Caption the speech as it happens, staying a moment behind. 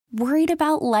Worried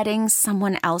about letting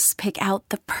someone else pick out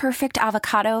the perfect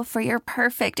avocado for your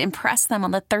perfect impress them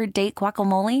on the third date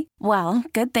guacamole? Well,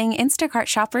 good thing Instacart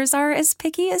shoppers are as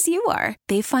picky as you are.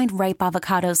 They find ripe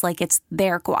avocados like it's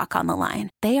their guac on the line.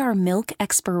 They are milk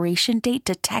expiration date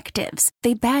detectives.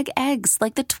 They bag eggs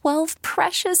like the 12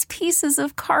 precious pieces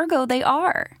of cargo they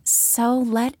are. So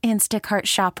let Instacart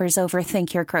shoppers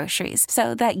overthink your groceries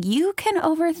so that you can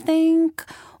overthink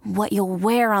what you'll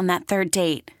wear on that third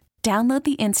date. Download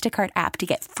the Instacart app to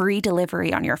get free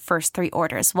delivery on your first 3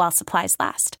 orders while supplies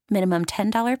last. Minimum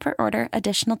 $10 per order.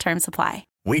 Additional terms apply.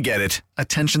 We get it.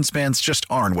 Attention spans just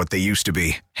aren't what they used to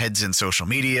be. Heads in social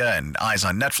media and eyes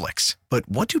on Netflix. But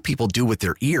what do people do with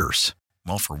their ears?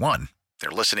 Well, for one, they're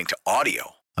listening to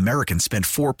audio. Americans spend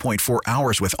 4.4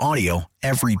 hours with audio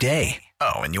every day.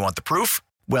 Oh, and you want the proof?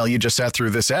 Well, you just sat through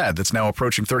this ad that's now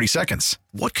approaching 30 seconds.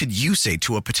 What could you say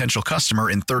to a potential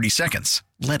customer in 30 seconds?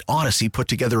 Let Odyssey put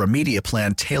together a media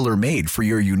plan tailor-made for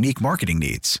your unique marketing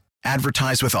needs.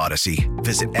 Advertise with Odyssey.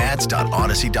 Visit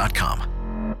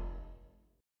ads.odyssey.com.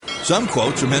 Some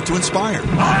quotes are meant to inspire.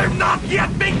 I've not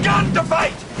yet begun to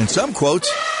fight! And some quotes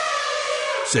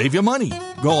save you money.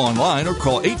 Go online or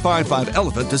call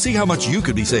 855-ELEPHANT to see how much you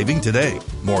could be saving today.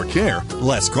 More care,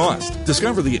 less cost.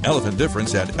 Discover the elephant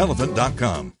difference at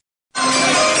elephant.com.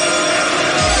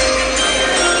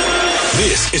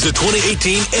 This is the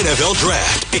 2018 NFL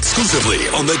Draft, exclusively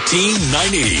on the Team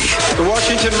 980. The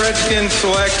Washington Redskins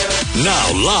select.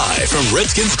 Now live from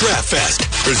Redskins Draft Fest,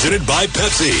 presented by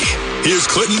Pepsi. Here's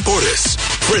Clinton Portis,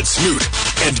 Fred Smoot,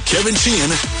 and Kevin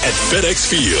Sheehan at FedEx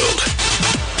Field.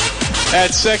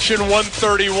 At section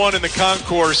 131 in the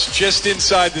concourse, just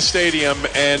inside the stadium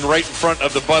and right in front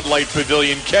of the Bud Light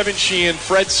Pavilion, Kevin Sheehan,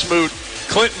 Fred Smoot,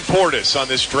 Clinton Portis on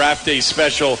this draft day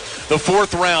special. The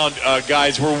 4th round,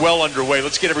 guys, we're well underway.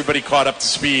 Let's get everybody caught up to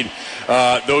speed,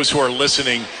 those who are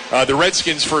listening. The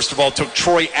Redskins, first of all, took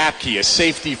Troy Apke, a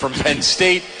safety from Penn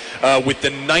State, with the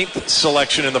 9th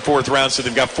selection in the 4th round. So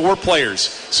they've got 4 players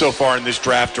so far in this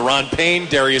draft. Daron Payne,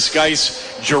 Darius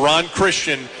Geis, Jaron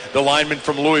Christian, the lineman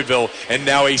from Louisville, and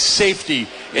now a safety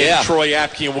in Troy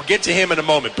Apke. And we'll get to him in a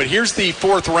moment. But here's the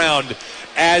 4th round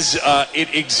as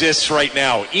it exists right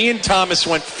now. Ian Thomas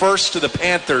went first to the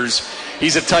Panthers.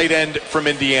 He's a tight end from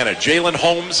Indiana. Jalen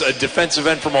Holmes, a defensive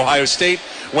end from Ohio State,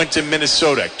 went to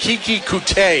Minnesota. Kiki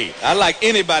Kute, I like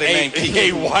anybody named Kiki.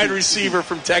 A wide receiver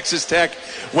from Texas Tech,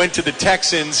 went to the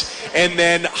Texans. And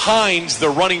then Hines, the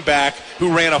running back,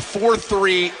 who ran a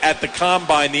 4.3 at the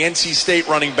Combine, the NC State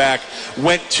running back,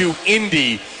 went to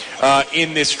Indy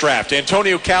in this draft.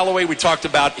 Antonio Callaway, we talked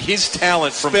about his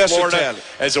talent from Florida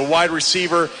as a wide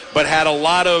receiver, but had a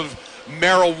lot of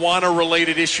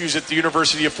marijuana-related issues at the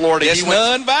University of Florida. There's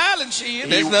non-violent.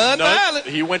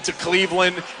 He went to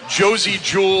Cleveland. Josie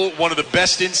Jewell, one of the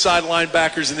best inside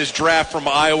linebackers in this draft from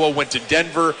Iowa, went to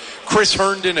Denver. Chris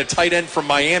Herndon, a tight end from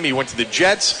Miami, went to the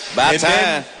Jets.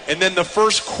 And then the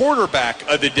first quarterback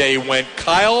of the day went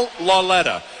Kyle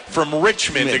Lauletta from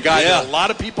Richmond, a guy that a lot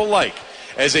of people like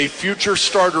as a future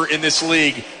starter in this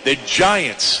league. The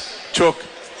Giants took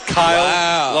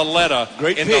Kyle Lauletta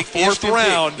in the 4th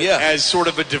round as sort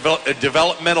of a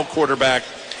developmental quarterback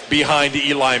behind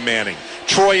Eli Manning.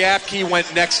 Troy Apke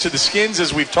went next to the Skins,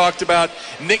 as we've talked about.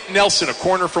 Nick Nelson, a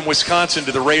corner from Wisconsin,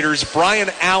 to the Raiders. Brian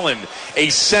Allen, a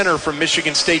center from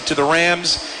Michigan State, to the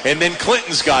Rams. And then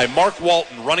Clinton's guy, Mark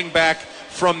Walton, running back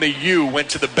from the U, went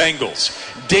to the Bengals.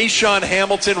 Deshaun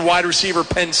Hamilton, wide receiver,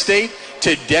 Penn State,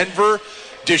 to Denver.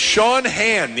 Deshaun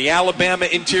Hand, the Alabama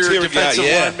interior defensive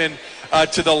lineman,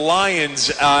 to the Lions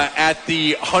at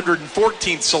the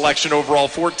 114th selection overall,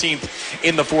 14th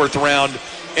in the 4th round.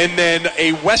 And then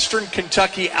a Western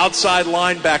Kentucky outside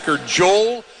linebacker,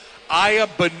 Joel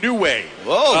Ayabanue.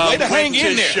 Whoa, way to hang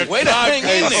in there. Way to hang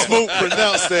in there. Smoot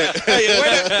pronounced that.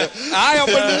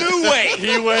 Ayabanue.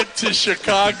 He went to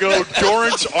Chicago.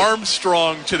 Dorrance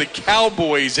Armstrong to the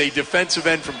Cowboys, a defensive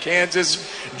end from Kansas.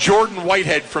 Jordan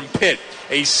Whitehead from Pitt,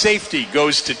 a safety,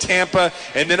 goes to Tampa.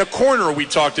 And then a corner we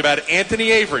talked about,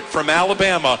 Anthony Averett from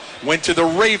Alabama, went to the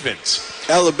Ravens.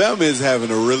 Alabama is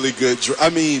having a really good draft. I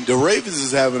mean, the Ravens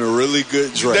is having a really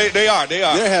good draft. They are.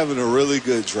 They're having a really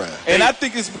good draft. And I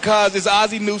think it's because it's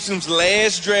Ozzie Newsome's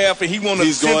last draft, and he want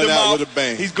to send them out with a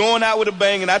bang. He's going out with a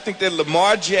bang, and I think that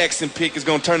Lamar Jackson pick is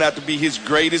going to turn out to be his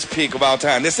greatest pick of all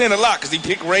time. They're saying a lot because he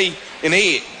picked Ray and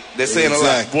Ed. They're saying a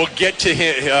lot. We'll get to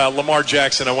him, Lamar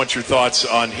Jackson. I want your thoughts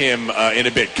on him in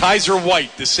a bit. Kaiser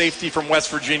White, the safety from West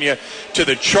Virginia, to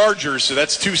the Chargers. So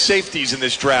that's 2 safeties in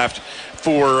this draft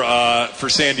for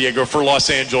San Diego, for Los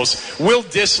Angeles. Will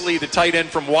Dissly, the tight end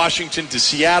from Washington, to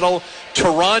Seattle.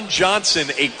 Teron Johnson,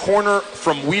 a corner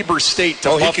from Weber State to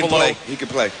Buffalo. He can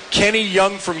play. Kenny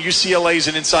Young from UCLA is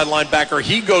an inside linebacker.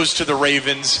 He goes to the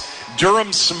Ravens.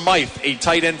 Durham Smythe, a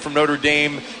tight end from Notre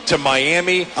Dame, to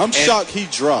Miami. I'm shocked he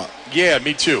dropped. Yeah,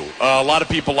 me too. A lot of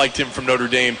people liked him from Notre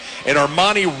Dame. And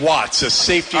Armani Watts, a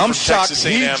safety from Texas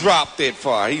A&M. I'm shocked he dropped that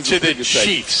far. He's to the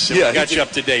Chiefs. Yeah, we got you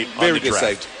up to date on the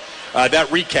draft. That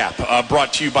recap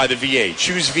brought to you by the VA.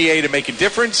 Choose VA to make a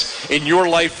difference in your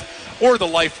life or the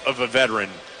life of a veteran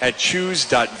at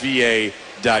choose.va.gov.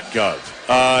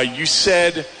 You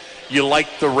said you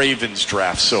liked the Ravens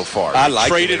draft so far. I like it.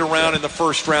 Traded around in the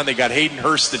first round. They got Hayden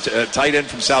Hurst, the tight end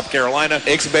from South Carolina.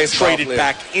 Traded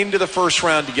back into the first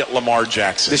round to get Lamar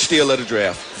Jackson. The steal of the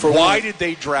draft. Why did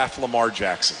they draft Lamar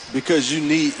Jackson? Because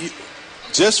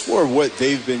just for what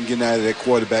they've been getting out of that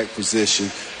quarterback position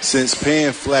since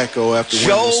paying Flacco after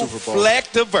winning the Super Bowl.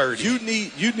 Flacco-verdi.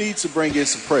 You need to bring in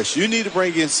some pressure. You need to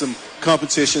bring in some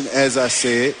competition, as I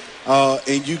said.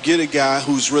 And you get a guy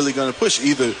who's really going to push.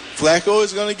 Either Flacco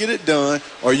is going to get it done,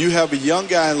 or you have a young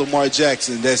guy in Lamar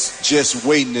Jackson that's just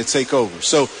waiting to take over.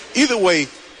 So either way,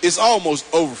 it's almost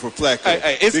over for Flacco.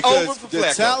 It's over for Flacco.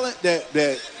 The talent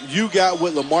that you got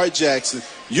with Lamar Jackson,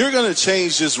 you're going to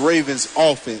change this Ravens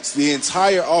offense, the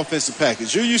entire offensive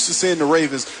package. You're used to seeing the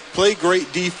Ravens play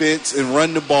great defense and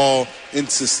run the ball and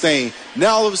sustain.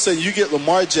 Now all of a sudden you get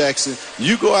Lamar Jackson,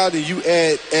 you go out and you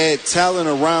add talent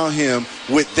around him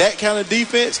with that kind of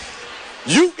defense.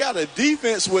 You got a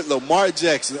defense with Lamar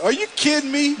Jackson. Are you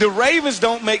kidding me? The Ravens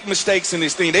don't make mistakes in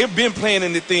this thing. They've been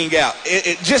planning the thing out.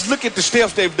 Just look at the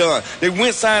steps they've done. They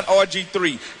went signed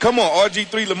RG3. Come on,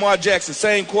 RG3, Lamar Jackson,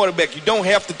 same quarterback. You don't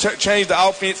have to change the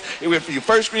offense. If your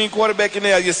first screen quarterback in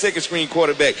there, your second screen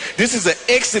quarterback. This is an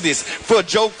exodus for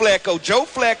Joe Flacco. Joe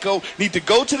Flacco need to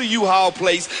go to the U-Haul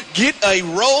place, get a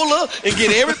roller, and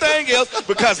get everything else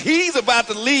because he's about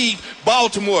to leave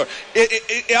Baltimore.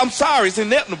 I'm sorry, it's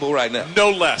inevitable right now. No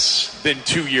less than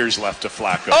 2 years left to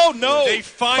Flacco. Oh, no.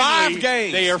 5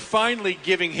 games. They are finally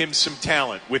giving him some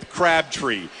talent with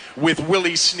Crabtree, with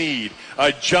Willie Snead,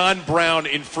 John Brown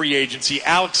in free agency,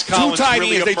 Alex Collins. 2 tight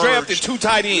really ends. emerged. They drafted 2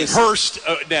 tight ends. Hurst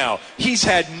now. He's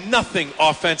had nothing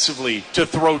offensively to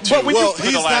throw to. Well, for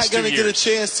he's the last not going to get a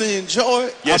chance to enjoy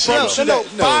it. Yes, no.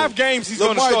 5 games he's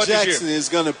going to start Lamar Jackson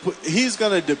this year. is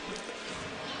going to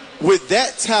with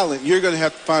that talent, you're going to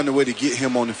have to find a way to get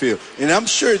him on the field. And I'm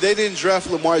sure they didn't draft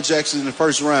Lamar Jackson in the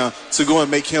first round to go and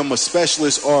make him a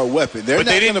specialist or a weapon. But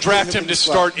they didn't draft him to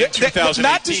start in 2018.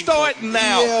 Not to start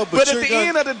now. Yeah, but at the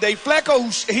end of the day,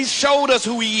 Flacco, he showed us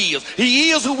who he is.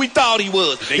 He is who we thought he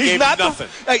was. They gave him nothing.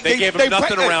 They gave him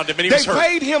nothing around him, and he was hurt.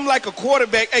 They paid him like a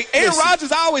quarterback. Hey, Aaron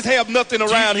Rodgers always have nothing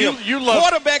around him.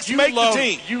 Quarterbacks make the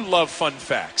team. You love fun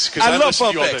facts. I love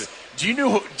fun facts. Do you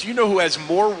know who has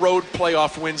more road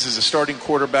playoff wins as a starting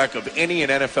quarterback of any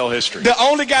in NFL history? The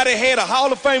only guy that had a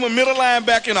Hall of Famer middle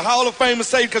linebacker and a Hall of Famer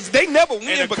safety, because they never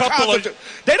win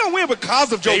they don't win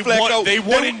because of Joe Flacco. They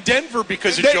won in Denver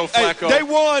because of Joe Flacco. They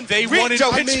won in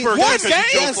Pittsburgh because of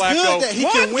Joe Flacco. That he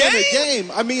can win a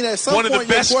game. I mean, at some point, one of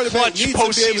the best clutch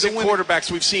postseason quarterbacks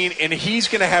we've seen, and he's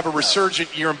going to have a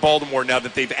resurgent year in Baltimore now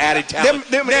that they've added talent.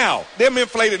 Them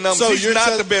inflated numbers. So he's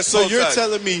not the best. So you're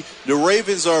telling me the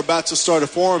Ravens are about to start a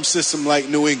farm system like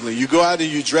New England. You go out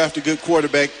and you draft a good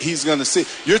quarterback, he's going to sit.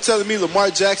 You're telling me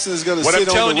Lamar Jackson is going to sit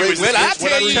on the Ravens? What I'm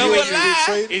telling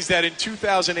you is that in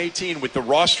 2018, with the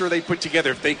roster they put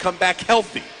together, if they come back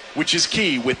healthy, which is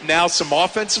key, with now some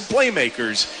offensive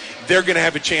playmakers, they're going to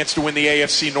have a chance to win the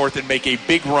AFC North and make a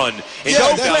big run in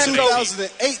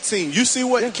 2018. You see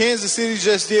what Kansas City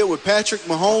just did with Patrick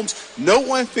Mahomes? No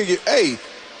one figured,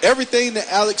 everything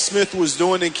that Alex Smith was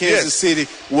doing in Kansas City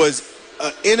was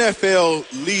an NFL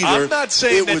leader. I'm not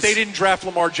saying that they didn't draft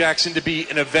Lamar Jackson to be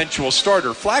an eventual starter.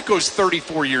 Flacco's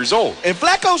 34 years old. And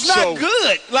Flacco's not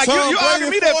good. Like, you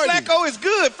argue me that Flacco is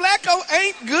good. Flacco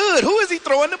ain't good. Who is he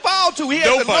throwing the ball to? He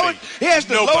has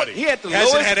Nobody. He had the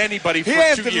hasn't lowest, had anybody for 2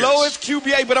 years. He has the lowest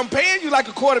QBA, but I'm paying you like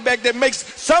a quarterback that makes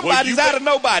somebody's out of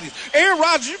nobody's. Aaron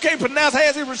Rodgers, you can't pronounce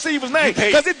his receiver's name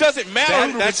because it doesn't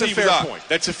matter who the receivers are. Point.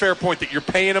 That's a fair point that you're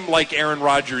paying him like Aaron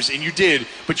Rodgers, and you did,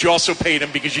 but you also paid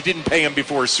him because you didn't pay him him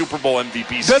before a Super Bowl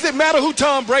MVP. Does it matter who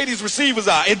Tom Brady's receivers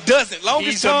are? It doesn't. Long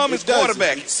as Tom is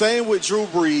quarterback. Same with Drew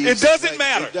Brees. It doesn't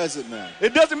matter. It doesn't matter.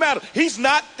 It doesn't matter. He's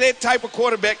not that type of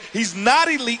quarterback. He's not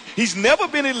elite. He's never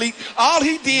been elite. All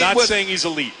he did not was... saying he's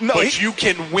elite, but you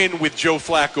can win with Joe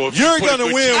Flacco. If you're going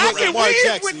to win I with can Lamar win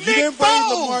Jackson. with Nick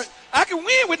Foles. I can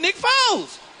win with Nick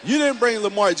Foles. You didn't bring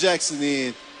Lamar Jackson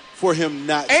in for him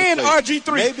not to and play.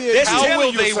 RG3. Maybe how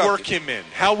will they work him in?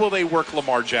 How will they work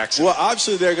Lamar Jackson? Well,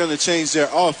 obviously they're going to change their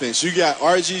offense. You got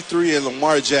RG3 and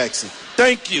Lamar Jackson.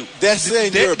 Thank you. That's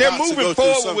saying they're moving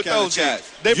forward with those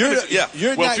guys. You're if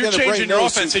you're changing your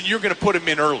offense, and you're going to put him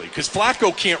in early because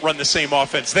Flacco can't run the same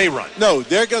offense they run. No,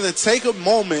 they're going to take a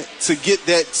moment to get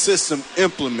that system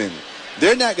implemented.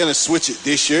 They're not going to switch it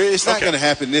this year. It's not going to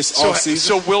happen this offseason.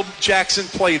 So will Jackson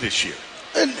play this year?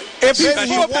 If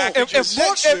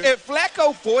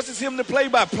Flacco forces him to play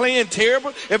by playing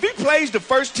terrible, if he plays the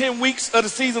first 10 weeks of the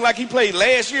season like he played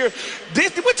last year,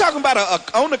 we're talking about a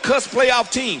on-the-cusp playoff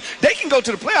team. They can go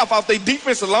to the playoff off their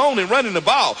defense alone and running the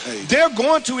ball. Hey. They're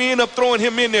going to end up throwing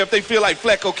him in there if they feel like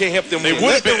Flacco can't help them. They would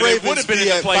have been in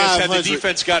the playoffs had the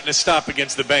defense gotten a stop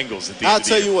against the Bengals at the end of the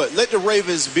year. I'll tell you what, let the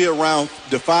Ravens be around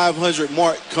the 500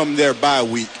 mark come their bye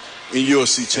week, and you'll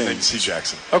see change. And then see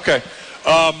Jackson. Okay.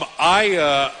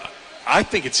 I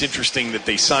think it's interesting that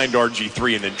they signed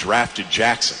RG3 and then drafted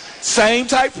Jackson. Same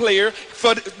type player.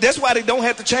 That's why they don't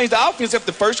have to change the offense if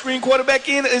the first screen quarterback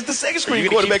in is the second screen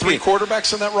quarterback in. Keep 3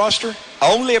 quarterbacks on that roster?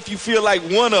 Only if you feel like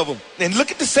one of them. And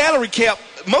look at the salary cap.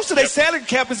 Most of their salary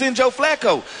cap is in Joe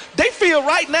Flacco. They feel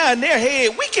right now in their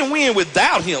head, we can win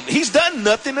without him. He's done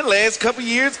nothing the last couple of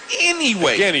years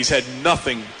anyway. Again, he's had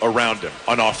nothing around him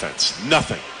on offense.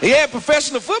 Nothing. He had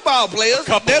professional football players.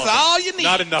 That's all you need.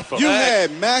 Not enough of them. You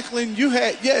had Macklin. He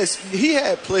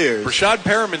had players. Rashad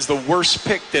Perriman's the worst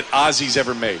pick that Ozzy's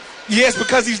ever made. Yes,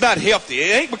 because he's not healthy.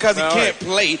 It ain't because he can't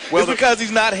play. It's because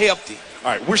he's not healthy. All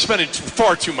right, we're spending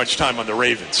far too much time on the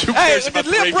Ravens. Who cares about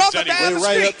the Ravens anyway?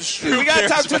 Right up the street. We got to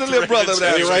talk to the little brother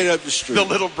down there. Right up the street. The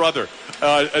little brother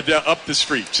up the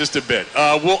street just a bit.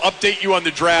 We'll update you on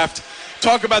the draft.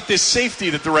 Talk about this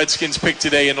safety that the Redskins picked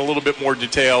today in a little bit more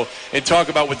detail, and talk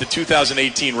about what the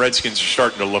 2018 Redskins are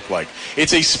starting to look like.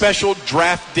 It's a special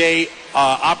draft day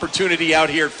opportunity out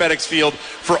here at FedEx Field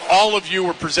for all of you.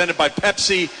 We're presented by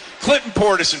Pepsi. Clinton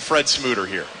Portis and Fred Smoot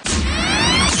here.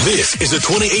 This is the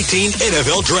 2018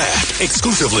 NFL Draft,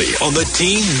 exclusively on the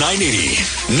Team 980.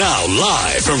 Now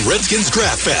live from Redskins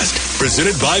Draft Fest,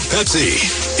 presented by Pepsi.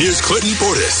 Here's Clinton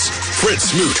Portis, Fred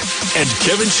Smoot, and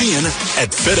Kevin Sheehan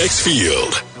at FedEx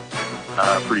Field.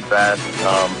 Pretty fast.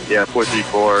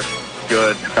 4.34,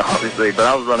 good, obviously. But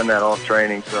I was running that all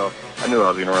training, so I knew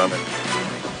I was going to run it.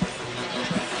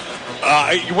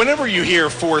 Whenever you hear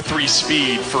 4.3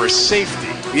 speed for a safety,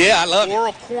 I love it. Or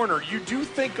a corner, you do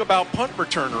think about punt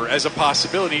returner as a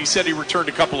possibility. He said he returned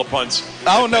a couple of punts.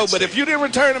 I don't know, but if you didn't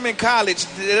return them in college,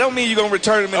 it don't mean you're going to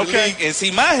return them in the league. And see,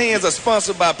 my hands are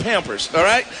sponsored by Pampers, all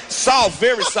right? Soft,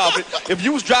 very soft. If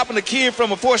you was dropping a kid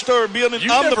from a 4-story building,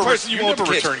 I'm the person you want to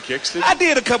catch. Return kicks, did you? I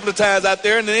did a couple of times out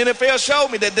there, and the NFL showed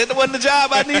me that wasn't the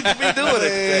job I needed to be doing.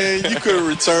 Man, you couldn't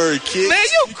return kicks. Man,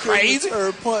 you crazy.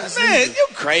 Man, you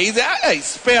crazy. Hey,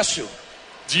 special.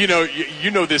 Do you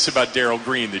know this about Darryl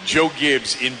Green, that Joe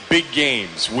Gibbs in big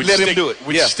games would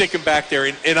stick him back there,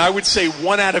 and I would say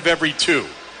 1 out of every 2.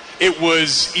 It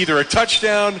was either a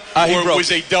touchdown or it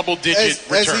was a double-digit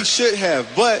return. As he should have,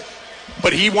 but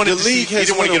he wanted he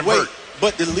didn't want to get him hurt.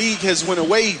 But the league has went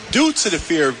away due to the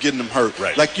fear of getting them hurt.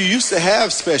 Right. Like you used to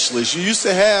have specialists. You used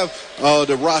to have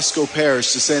the Roscoe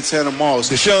Parrish, the Santana Moss.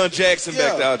 Deshaun Jackson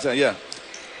back there all the time,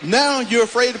 Now you're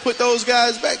afraid to put those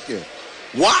guys back there.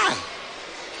 Why?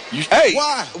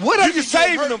 Why? What are you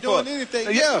saving them for? What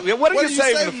are you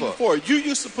saving them for? You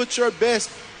used to put your best.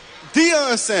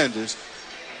 Deion Sanders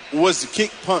was the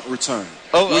kick punt return.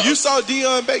 When you saw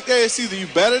Deion back there, it's either you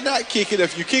better not kick it.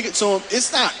 If you kick it to him,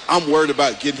 it's not, I'm worried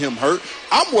about getting him hurt.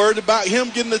 I'm worried about him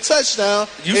getting a touchdown.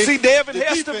 You see David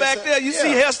Hester back there. You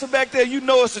see Hester back there. You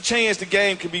know it's a chance the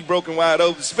game can be broken wide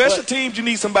open. Special teams, you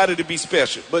need somebody to be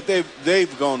special. But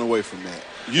they've gone away from that.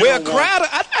 Crowder,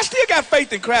 I still got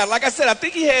faith in Crowder. Like I said, I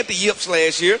think he had the yips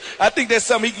last year. I think that's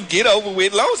something he can get over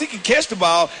with. As long as he can catch the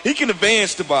ball, he can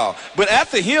advance the ball. But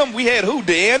after him, we had who?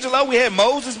 D'Angelo. We had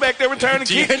Moses back there returning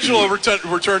kicks. D'Angelo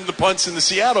returned the punts in the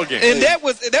Seattle game. And that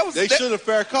was they should have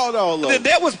fair caught all of them.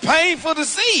 That was painful to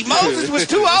see. Moses was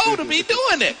too old to be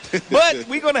doing it. But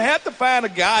we're going to have to find a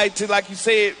guy to, like you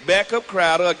said, back up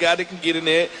Crowder, a guy that can get in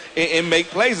there and make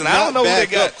plays. And I don't know who they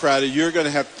got. Crowder. You're going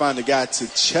to have to find a guy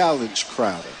to challenge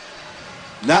Crowder.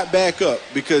 Not back up,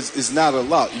 because it's not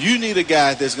allowed. You need a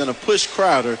guy that's going to push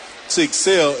Crowder to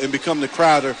excel and become the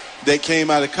Crowder that came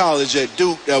out of college at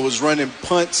Duke that was running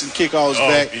punts and kickoffs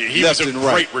back he left was and a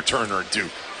right. great returner at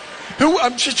Duke. Who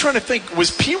I'm just trying to think,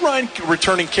 was P. Ryan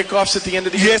returning kickoffs at the end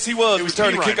of the year? Yes, he was. He was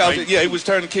returning kickoffs. Right? Yeah, he was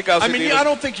returning kickoffs. I mean, I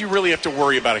don't think you really have to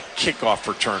worry about a kickoff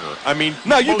returner. I mean,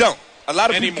 no, you don't. A lot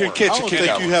of people can catch a kickoff. I don't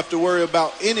think you have to worry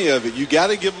about any of it. You got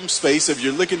to give them space. If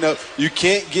you're looking up, you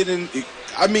can't get in.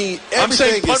 I mean, I'm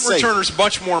saying punt returner safe. is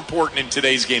much more important in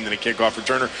today's game than a kickoff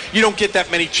returner. You don't get that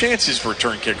many chances to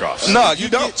return kickoffs. No, you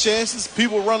don't get chances.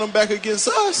 People run them back against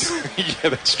us. Yeah,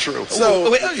 that's true.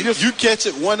 So you catch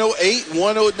it 108,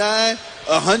 109.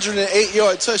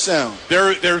 108-yard touchdown.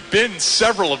 There have been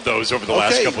several of those over the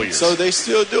last couple of years. So they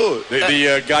still do it.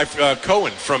 The guy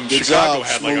Cohen from Chicago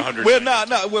had like 100. Well,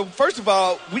 no. Well, first of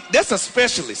all, that's a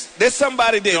specialist. That's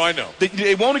somebody that I know.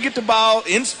 They want to get the ball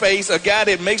in space. A guy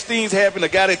that makes things happen. A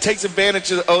guy that takes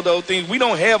advantage of those things. We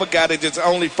don't have a guy that just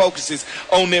only focuses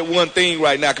on that one thing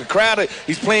right now. Because Crowder,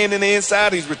 he's playing in the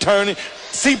inside. He's returning.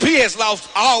 CP has lost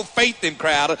all faith in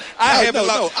Crowder. I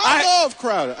love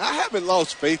Crowder. I haven't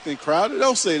lost faith in Crowder.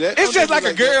 Don't say that. It's just like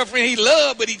a girlfriend he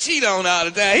loves, but he cheat on all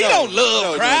the time. He don't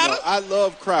love Crowder. No. I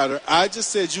love Crowder. I just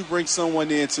said you bring someone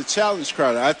in to challenge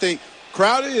Crowder. I think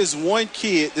Crowder is one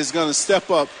kid that's going to step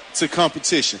up to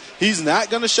competition. He's not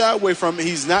going to shy away from it.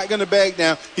 He's not going to back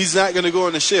down. He's not going to go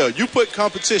in the shell. You put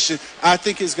competition, I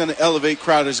think it's going to elevate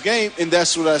Crowder's game, and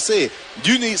that's what I said.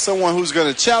 You need someone who's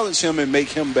going to challenge him and make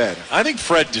him better. I think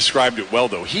Fred described it well,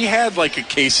 though. He had like a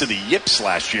case of the yips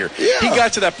last year. Yeah. He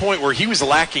got to that point where he was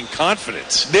lacking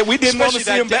confidence. That we didn't want to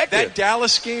see him back there. That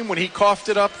Dallas game when he coughed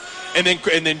it up and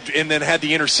then had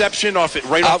the interception off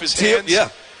his hands. Yeah.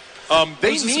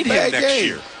 They need him next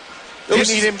year. They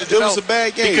need him to develop. It was a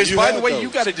bad game. Because, by the way, you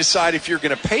got to decide if you're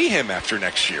going to pay him after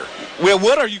next year. Well,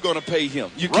 what are you going to pay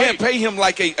him? You can't pay him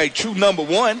like a true number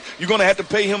one. You're going to have to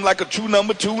pay him like a true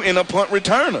number two and a punt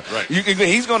returner. Right.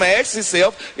 He's going to ask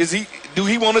himself, do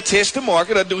he want to test the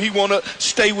market or do he want to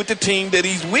stay with the team that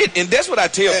he's with? And that's what I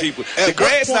tell people. The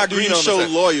grass not green on the side. Do you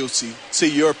show loyalty to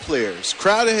your players?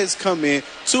 Crowder has come in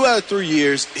 2 out of 3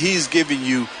 years. He's giving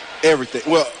you everything.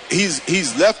 Well,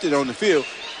 he's left it on the field.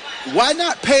 Why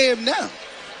not pay him now?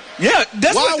 Yeah,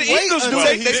 that's what the Eagles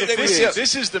do.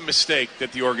 This is the mistake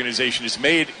that the organization has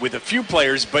made with a few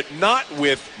players, but not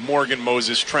with Morgan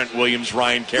Moses, Trent Williams,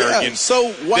 Ryan Kerrigan. Yeah,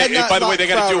 so why not? By the way, they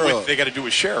got to do it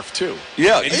with Sheriff too.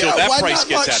 Yeah, until that price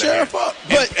gets out Sheriff of hand. up?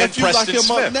 But and if you lock him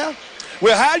Smith. up now.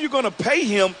 Well, how are you going to pay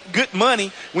him good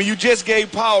money when you just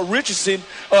gave Paul Richardson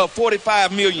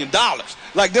 $45 million?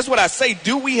 Like, that's what I say.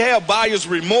 Do we have buyer's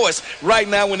remorse right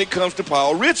now when it comes to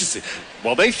Paul Richardson?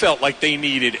 Well, they felt like they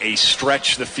needed a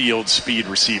stretch-the-field speed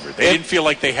receiver. They didn't feel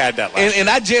like they had that last year. And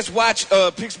I just watched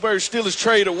Pittsburgh Steelers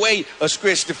trade away a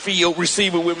stretch-the-field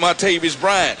receiver with Martavis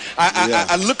Bryant.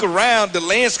 I look around the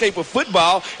landscape of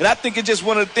football, and I think it's just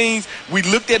one of the things we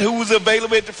looked at who was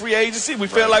available at the free agency. We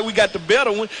felt like we got the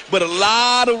better one, but a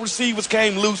lot of receivers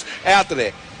came loose after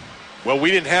that. Well, we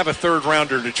didn't have a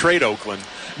third-rounder to trade Oakland.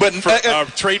 But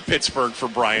trade Pittsburgh for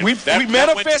Bryant. We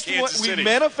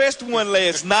manifested one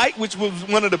last night, which was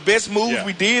one of the best moves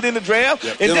we did in the draft.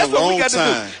 Yep. And that's what we got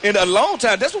to do. In a long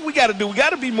time, that's what we got to do. We got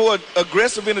to be more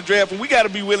aggressive in the draft, and we got to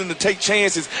be willing to take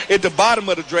chances at the bottom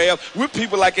of the draft with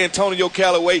people like Antonio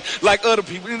Callaway, like other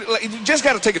people. You just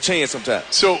got to take a chance sometimes.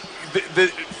 So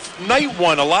the night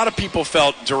one, a lot of people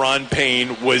felt Daron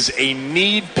Payne was a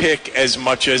need pick as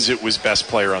much as it was best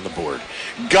player on the board.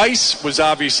 Geis was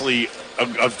obviously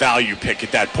a value pick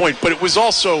at that point, but it was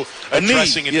also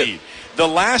addressing a need. The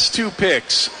last two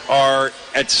picks are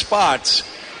at spots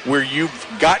where you've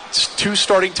got two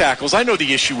starting tackles. I know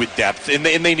the issue with depth, and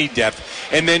they need depth.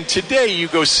 And then today you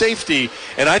go safety,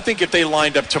 and I think if they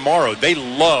lined up tomorrow, they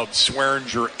love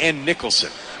Swearinger and Nicholson.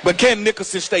 But can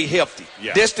Nicholson stay healthy?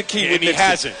 Yeah. That's the key. And he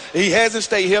hasn't. He hasn't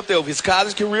stayed healthy over his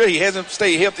college career. He hasn't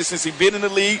stayed healthy since he's been in the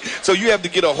league. So you have to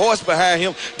get a horse behind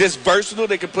him that's versatile.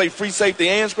 They can play free safety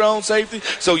and strong safety.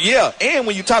 So, yeah. And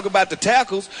when you talk about the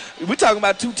tackles, we're talking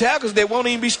about two tackles that won't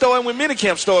even be starting when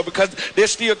minicamp start because they're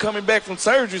still coming back from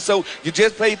surgery. So you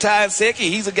just played Ty Secchi.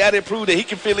 He's a guy that proved that he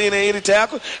can fill in at any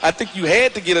tackle. I think you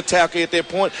had to get a tackle at that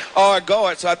point or a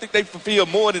guard. So I think they fulfill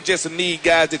more than just a need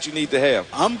guys that you need to have.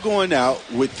 I'm going out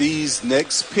with these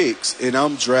next picks, and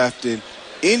I'm drafting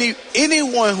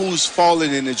anyone who's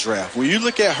fallen in the draft. When you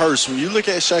look at Hurst, when you look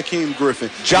at Shaquem Griffin,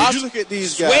 when you look at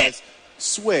these guys,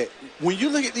 Sweat. When you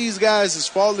look at these guys that's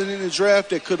fallen in the draft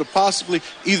that could have possibly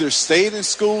either stayed in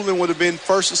school and would have been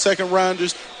first or second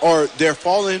rounders, or they're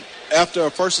falling after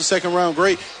a first or second round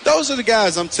grade, those are the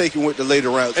guys I'm taking with the later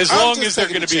rounds. As long as they're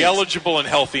going to be eligible and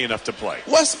healthy enough to play.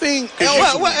 What's being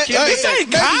eligible? This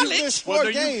ain't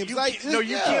college.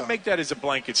 You can't make that as a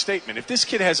blanket statement. If this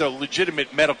kid has a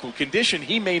legitimate medical condition,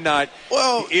 he may not.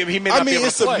 Well, he may not be able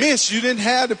it's to play. a miss. You didn't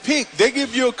have the pick. They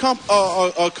give you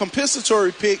a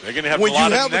compensatory pick. They're going to have when a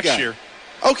lot you of have next year.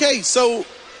 Okay, so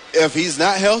if he's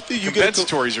not healthy, you get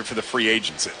compensatories are for the free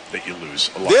agents that you lose.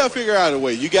 They'll figure out a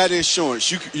way. You got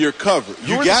insurance. You're covered.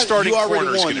 Who are the starting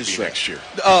corners going to be next year?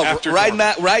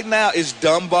 Right now is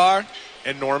Dunbar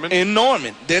and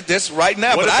Norman. That's right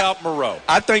now. What about Moreau?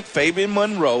 I think Fabian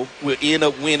Monroe will end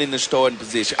up winning the starting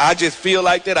position. I just feel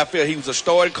like that. I feel he was a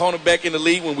starting cornerback in the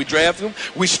league when we drafted him.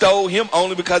 We stole him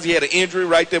only because he had an injury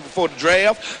right there before the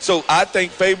draft. So I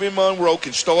think Fabian Monroe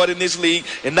can start in this league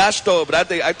and not start, but I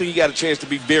think he got a chance to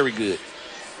be very good.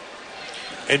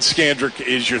 And Skandrick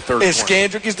is your third. And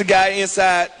Skandrick is the guy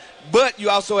inside, but you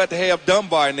also have to have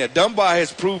Dunbar in there. Dunbar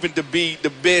has proven to be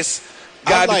the best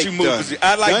guy that you move.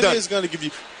 I like Dunn. Is going to give you,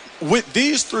 with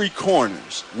these three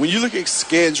corners, when you look at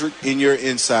Skandrick in your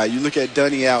inside, you look at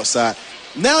Dunny outside,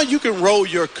 now you can roll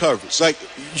your coverage. Like,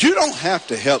 you don't have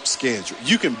to help Skandrick.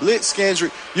 You can blitz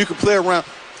Skandrick. You can play around.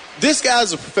 This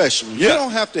guy's a professional. You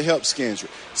don't have to help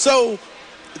Skandrick. So,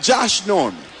 Josh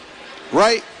Norman,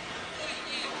 right?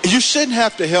 You shouldn't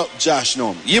have to help Josh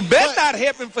Norman. You better not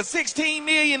help him for $16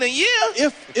 million a year.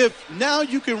 If now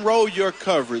you can roll your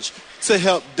coverage to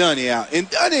help Dunny out, and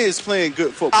Dunny is playing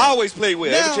good football. I always play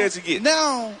well. Every chance you get.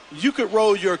 Now you could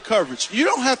roll your coverage. You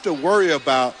don't have to worry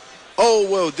about, oh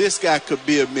well, this guy could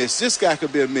be a miss. This guy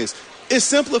could be a miss. It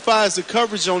simplifies the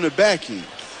coverage on the back end.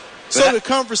 So the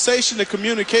conversation, the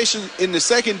communication in the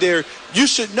secondary, you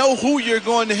should know who you're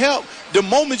going to help the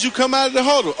moment you come out of the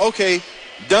huddle. Okay,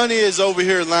 Dunny is over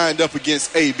here lined up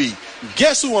against AB.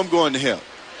 Guess who I'm going to help?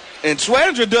 And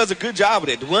Swearinger does a good job of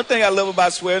that. The one thing I love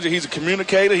about Swearinger, he's a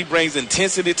communicator. He brings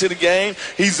intensity to the game.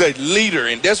 He's a leader,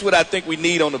 and that's what I think we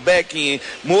need on the back end.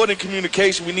 More than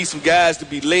communication, we need some guys to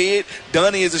be led.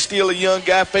 Dunny is still a young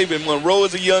guy. Fabian Monroe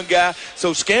is a young guy.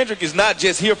 So Skandrick is not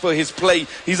just here for his play.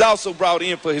 He's also brought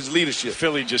in for his leadership.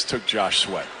 Philly just took Josh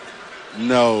Sweat.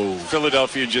 No.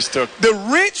 Philadelphia just took. The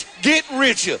rich get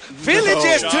richer. Philly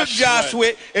just took Josh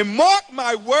Sweat. And mark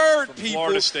my word,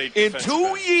 people, in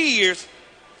 2 years,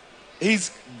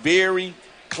 he's very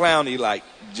Clowney-like.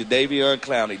 Jadeveon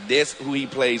Clowney. That's who he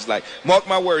plays like. Mark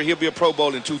my word, he'll be a Pro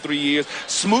Bowl in 2-3 years.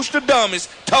 Smooch the Dumbest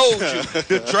told you.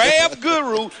 The draft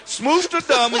guru, Smooch the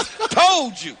Dumbest,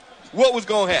 told you what was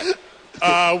going to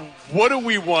happen. What do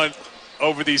we want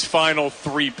over these final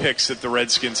 3 picks that the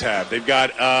Redskins have? They've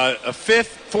got a fifth,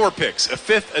 4 picks, a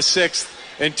fifth, a sixth,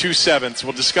 and 2 sevenths.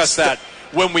 We'll discuss that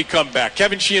when we come back.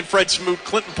 Kevin Sheehan, Fred Smoot,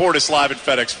 Clinton Portis live at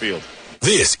FedEx Field.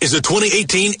 This is a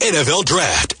 2018 NFL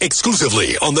Draft,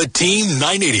 exclusively on the Team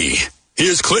 980.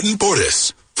 Here's Clinton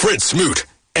Portis, Fred Smoot,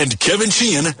 and Kevin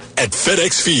Sheehan at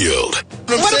FedEx Field.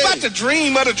 What about the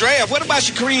dream of the draft? What about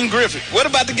Shaquem Griffin? What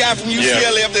about the guy from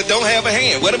UCLA that don't have a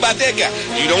hand? What about that guy?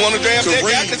 You don't want to draft that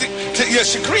guy?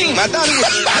 Shaquem. I thought it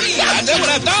was that's what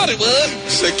I thought it was.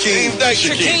 Shaquem.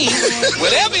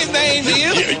 Whatever his name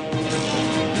is.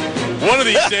 One of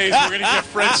these days, we're going to get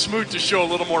Fred Smoot to show a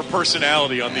little more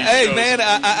personality on these shows. Hey, man,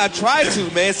 I try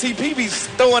to, man. CPB's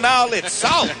throwing all that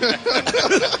salt.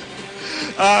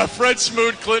 Fred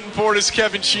Smoot, Clinton Portis,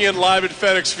 Kevin Sheehan live at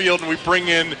FedEx Field, and we bring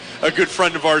in a good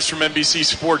friend of ours from NBC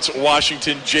Sports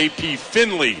Washington, J.P.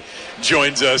 Finley,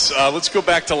 joins us. Let's go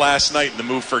back to last night and the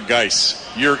move for Geis.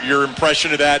 Your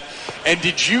impression of that, and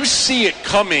did you see it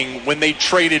coming when they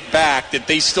traded back that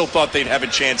they still thought they'd have a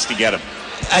chance to get him?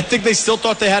 I think they still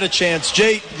thought they had a chance.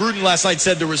 Jay Gruden last night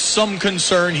said there was some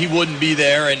concern he wouldn't be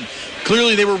there, and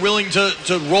clearly they were willing to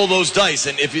roll those dice.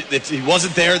 And if he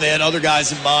wasn't there, they had other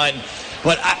guys in mind.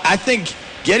 But I think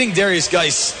getting Darius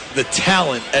Geis, the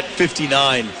talent at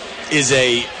 59, is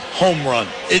a home run.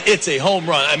 It's a home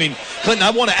run. I mean, Clinton, I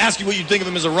want to ask you what you think of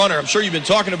him as a runner. I'm sure you've been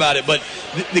talking about it, but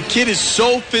the kid is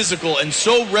so physical and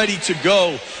so ready to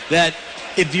go that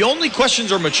if the only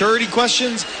questions are maturity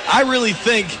questions, I really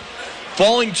think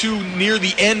falling to near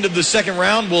the end of the second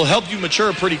round will help you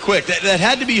mature pretty quick. That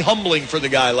had to be humbling for the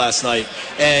guy last night.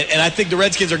 And I think the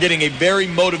Redskins are getting a very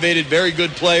motivated, very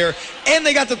good player. And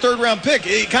they got the third-round pick.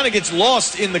 It kind of gets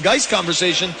lost in the Geis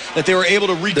conversation that they were able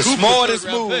to recoup the smartest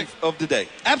move of the day.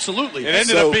 Absolutely. It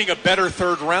ended up being a better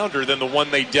third-rounder than the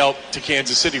one they dealt to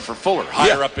Kansas City for Fuller,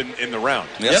 higher up in the round.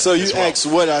 Yep. So you asked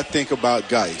what I think about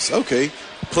Geis. Okay.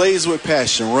 Plays with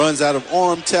passion, runs out of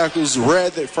arm tackles, rare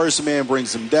that first man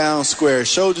brings him down, square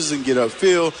shoulders and get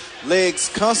upfield, legs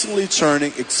constantly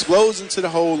churning, explodes into the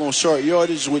hole on short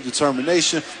yardage with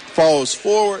determination, falls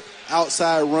forward.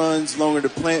 outside runs, longer to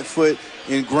plant foot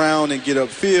in ground and get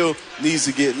upfield, needs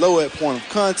to get low at point of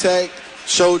contact.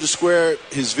 Shoulder square,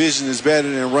 his vision is better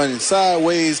than running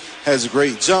sideways, has a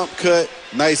great jump cut,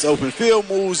 nice open field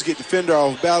moves, get defender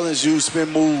off balance, use spin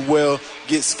move well,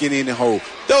 get skinny in the hole.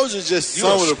 Those are just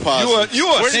some of the positives. You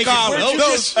are a scholar.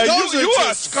 Those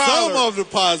are some of the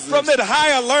positives. From the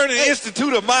Higher Learning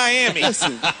Institute of Miami.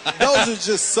 Listen, those are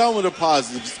just some of the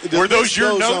positives. Were those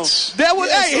your notes? That was,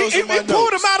 he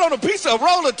pulled them out on a piece of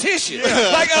roll of tissue.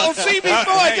 Like on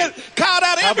CB4, just called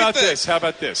out everything. How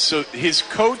about this? So his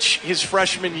coach, his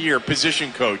freshman year,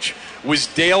 position coach, was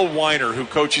Dale Weiner, who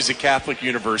coaches at Catholic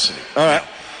University. All right. Now,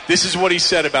 this is what he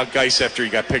said about Geis after he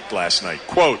got picked last night.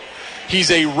 Quote, he's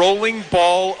a rolling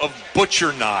ball of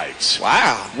butcher knives.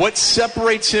 Wow. What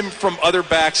separates him from other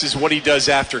backs is what he does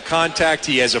after contact.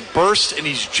 He has a burst, and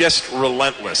he's just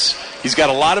relentless. He's got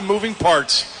a lot of moving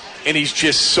parts, and he's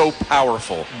just so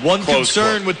powerful. One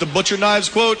concern with the butcher knives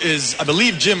quote is, I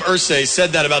believe Jim Irsay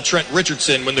said that about Trent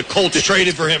Richardson when the Colts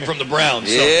traded for him from the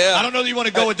Browns. Yeah. So I don't know that you want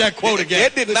to go with that quote again.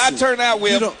 It did not turn out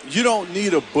well. You don't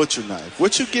need a butcher knife.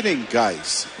 What you get in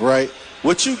Geis, right?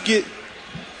 What you get,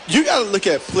 you got to look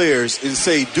at players and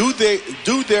say, do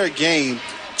their game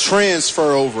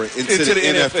transfer over into the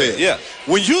NFL? Yeah.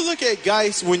 When you look at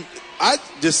Geis,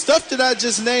 the stuff that I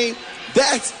just named,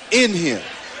 that's in him.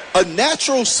 A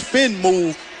natural spin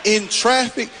move in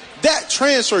traffic, that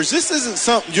transfers. This isn't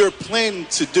something you're planning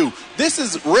to do. This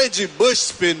is Reggie Bush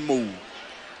spin move.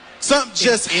 Something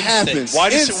just happens. Why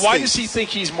does he think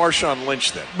he's Marshawn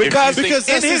Lynch then? Because that's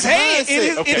in his head.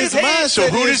 In his mindset. So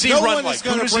who does he run like?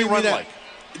 Who does he run like?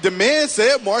 The man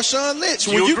said Marshawn Lynch.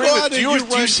 When you go out and you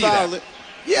run solid,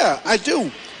 yeah, I do.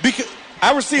 Because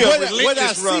I would see what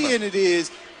I see in it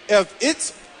is, if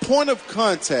it's point of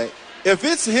contact, if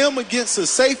it's him against a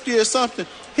safety or something,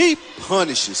 he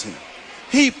punishes him.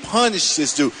 He punished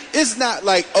this dude. It's not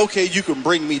like, okay, you can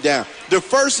bring me down. The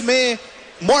first man,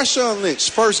 Marshawn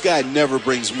Lynch, first guy never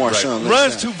brings Marshawn Lynch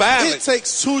Runs down. too violent. It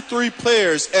takes 2-3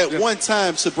 players at one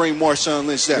time to bring Marshawn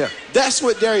Lynch down. Yeah. That's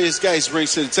what Darius Geis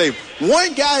brings to the table.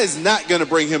 One guy is not going to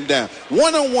bring him down.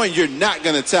 One-on-one, you're not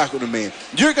going to tackle the man.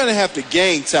 You're going to have to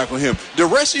gang tackle him. The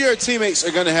rest of your teammates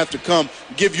are going to have to come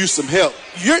give you some help.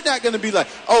 You're not going to be like,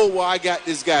 oh, well, I got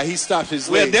this guy. He stopped his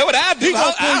leg. Well, that's what I do.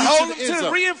 I hold him till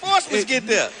till reinforcements get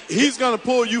there. He's going to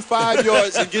pull you 5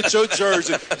 yards and get your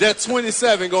jersey. That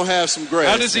 27 going to have some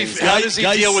grass. How does he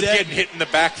deal with getting hit in the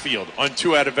backfield on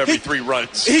 2 out of every 3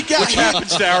 runs? Which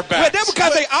happens to our backs. Well, that's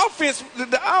because they offense.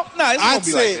 I'd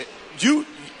say like you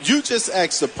just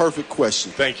asked the perfect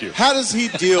question. Thank you. How does he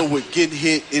deal with getting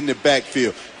hit in the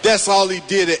backfield? That's all he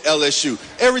did at LSU.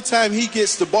 Every time he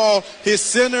gets the ball, his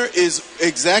center is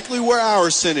exactly where our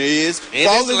center is,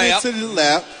 falling into the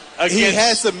lap. He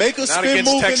has to make a spin move in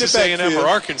the backfield. Not against Texas A&M or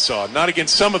Arkansas. Not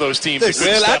against some of those teams. Every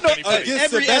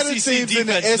SEC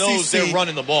defense knows they're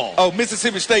running the ball. Oh,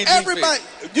 Mississippi State defense.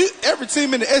 Every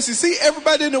team in the SEC,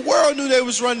 everybody in the world knew they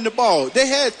was running the ball. They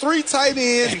had 3 tight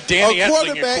ends, a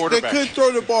quarterback that couldn't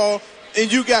throw the ball,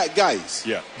 and you got Geis.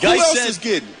 Yeah. Who else is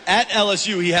getting? At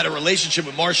LSU, he had a relationship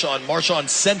with Marshawn. Marshawn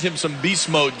sent him some beast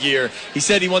mode gear. He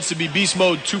said he wants to be beast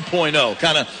mode 2.0,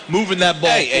 kind of moving that ball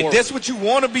forward. Hey, that's what you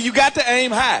want to be. You got to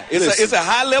aim high. It's a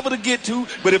high level to get to,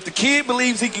 but if the kid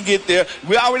believes he can get there,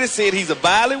 we already said he's a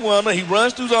violent runner. He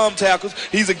runs through arm tackles.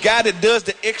 He's a guy that does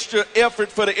the extra effort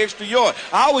for the extra yard.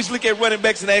 I always look at running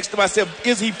backs and ask myself,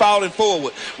 is he falling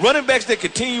forward? Running backs that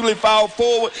continually fall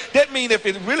forward, that means if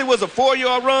it really was a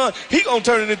 4-yard run, he's going to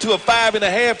turn it into a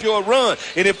 5.5-yard run.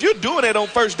 And if you're doing that on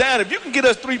first down, if you can get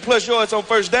us 3+ yards on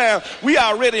first down, we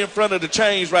already in front of the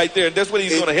chains right there. And that's what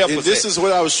he's going to help us. This is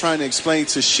what I was trying to explain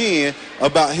to Shin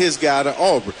about his guy to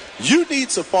Auburn. You need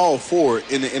to fall forward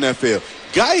in the NFL.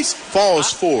 Geis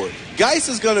falls forward. Geis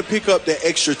is going to pick up the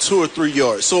extra 2 or 3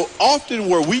 yards. So often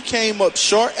where we came up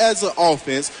short as an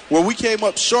offense, where we came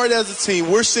up short as a team,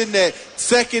 we're sitting at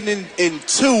 2nd and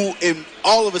 2, and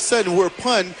all of a sudden we're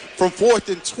punting from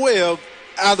 4th and 12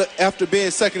 after being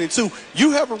 2nd and 2.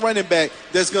 You have a running back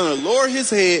that's going to lower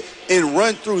his head and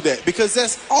run through that, because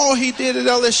that's all he did at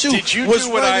LSU. Did you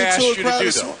do what I asked you to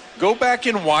do, though? Go back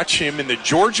and watch him in the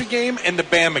Georgia game and the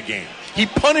Bama game. He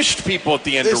punished people at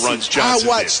the end of runs. Johnson I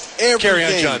watched every Kerryon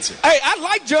game. Johnson. Hey, I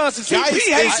like Johnson.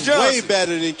 He hates Johnson. Way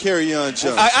better than Kerryon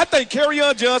Johnson. I think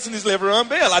Kerryon Johnson is Le'Veon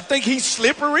Bell. I think he's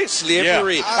slippery.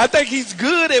 Yeah. I think he's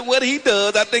good at what he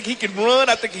does. I think he can run.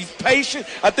 I think he's patient.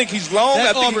 I think he's long.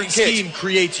 That I think Auburn scheme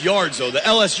creates yards, though. The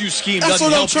LSU scheme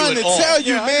doesn't help you at all. That's what I'm trying to tell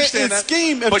you, man. It's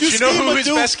scheme. But you know who his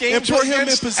best games were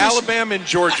against? Alabama and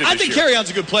Georgia I think this year. Kerryon's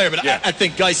a good player, but I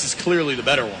think Geis is clearly the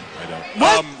better one. I don't.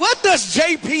 What does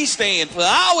JP stand for?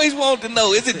 I always want to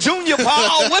know. Is it Junior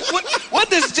Paul? What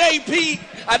does JP?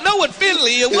 I know what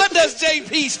Finley is. What does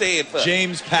JP stand for?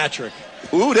 James Patrick.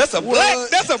 Ooh, that's a black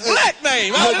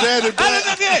name.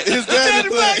 His daddy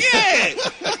black. Yeah.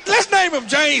 Let's name him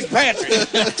James Patrick.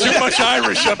 Too much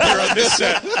Irish up here on this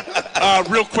set.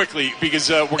 Real quickly, because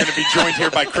we're going to be joined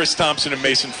here by Chris Thompson and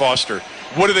Mason Foster.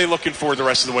 What are they looking for the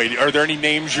rest of the way? Are there any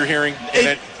names you're hearing?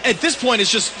 At this point,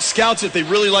 it's just scouts. If they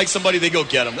really like somebody, they go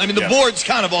get them. I mean, the board's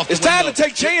kind of off the window. It's time to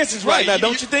take chances right now,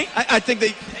 don't you think? I think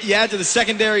you add to the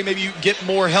secondary, maybe you get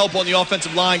more help on the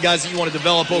offensive line, guys that you want to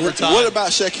develop over time. What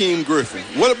about Shaquem Griffin?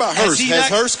 What about Hurst? Has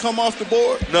Hurst come off the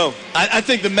board? No. I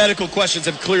think the medical questions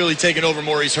have clearly taken over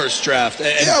Maurice Hurst's draft.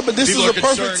 And but this is a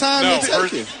perfect time to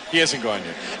take him. He hasn't gone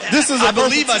yet. This is I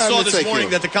believe I saw this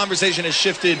morning that the conversation has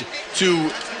shifted to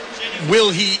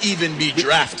will he even be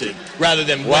drafted rather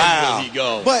than when will he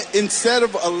go. But instead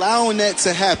of allowing that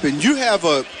to happen, you have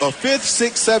a 5th,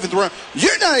 6th, 7th round.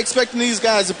 You're not expecting these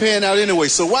guys to pan out anyway,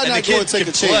 so why not go and take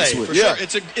a chance with it? Sure.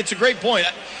 It's a great point.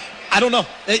 I don't know.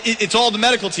 It's all the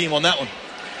medical team on that one.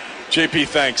 JP,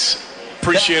 thanks.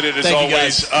 Appreciate it as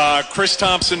always. Chris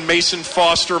Thompson, Mason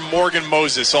Foster, Morgan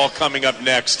Moses, all coming up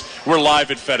next. We're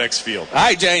live at FedEx Field. All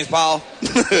right, James Paul.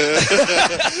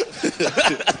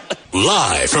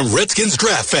 Live from Redskins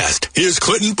Draft Fest, here's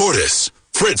Clinton Portis,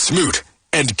 Fred Smoot,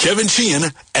 and Kevin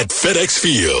Sheehan at FedEx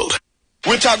Field.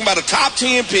 We're talking about a top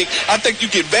 10 pick. I think you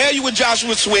get value with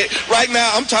Joshua Sweat. Right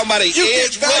now, I'm talking about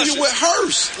edge value with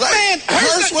Hurst.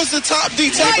 Hurst was the top D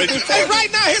tackle. Hey,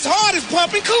 right now, his heart is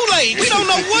pumping Kool-Aid. We don't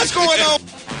know what's going on.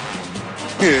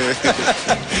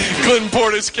 Clinton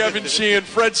Portis, Kevin Sheehan,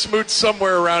 Fred Smoot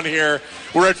somewhere around here.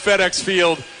 We're at FedEx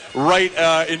Field. Right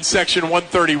in section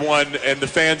 131, and the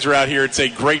fans are out here. It's a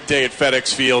great day at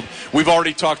FedEx Field. We've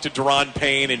already talked to Deron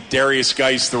Payne and Darius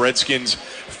Geis, the Redskins'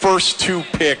 first 2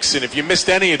 picks, and if you missed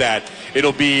any of that,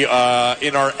 it'll be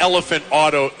in our Elephant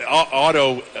Auto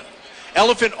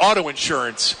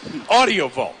Insurance Audio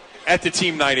Vault at the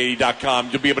team980.com.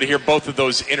 You'll be able to hear both of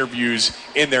those interviews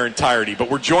in their entirety. But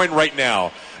we're joined right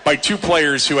now by 2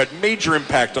 players who had major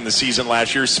impact on the season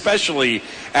last year, especially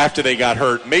after they got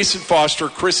hurt. Mason Foster,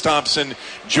 Chris Thompson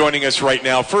joining us right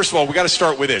now. First of all, we got to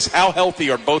start with this. How healthy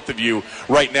are both of you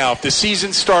right now? If the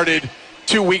season started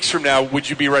 2 weeks from now, would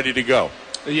you be ready to go?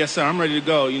 Yes, sir. I'm ready to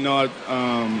go.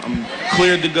 I'm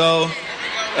cleared to go.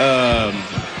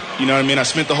 You know what I mean? I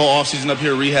spent the whole offseason up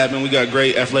here rehabbing. We got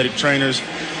great athletic trainers.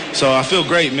 So I feel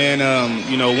great, man.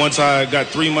 Once I got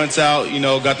 3 months out,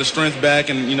 got the strength back,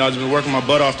 and, I've been working my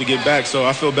butt off to get back, so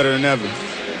I feel better than ever.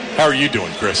 How are you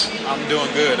doing, Chris? I'm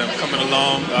doing good. I'm coming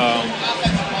along.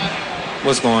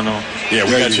 What's going on? Yeah,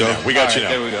 we got you now. We got you now.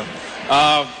 There we go.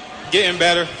 Getting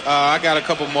better. I got a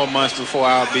couple more months before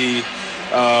I'll be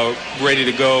ready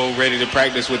to go, ready to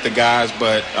practice with the guys,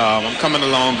 but I'm coming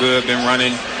along good. Been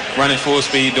running full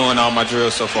speed, doing all my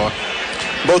drills so far.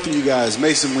 Both of you guys,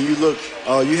 Mason, when you look,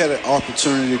 you had an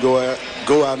opportunity to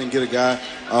go out and get a guy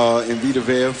in Vita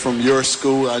Vea from your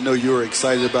school. I know you were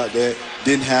excited about that.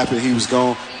 Didn't happen. He was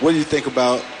gone. What do you think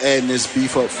about adding this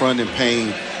beef up front and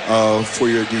Payne for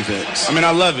your defense? I mean,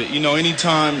 I love it.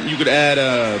 Anytime you could add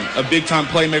a big-time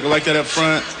playmaker like that up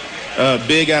front,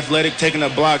 big, athletic, taking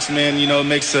up blocks, man, it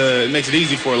makes it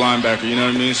easy for a linebacker, you know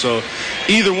what I mean? So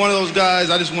either one of those guys,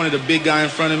 I just wanted a big guy in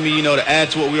front of me, to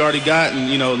add to what we already got and,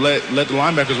 let the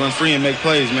linebackers run free and make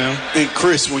plays, man. And,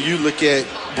 Chris, when you look at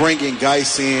bringing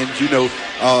Geis in,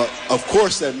 of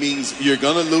course that means you're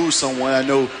going to lose someone. I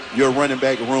know your running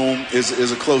back room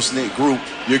is a close-knit group.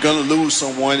 You're going to lose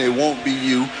someone. It won't be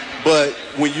you. But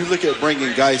when you look at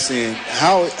bringing Geis in,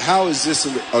 how is this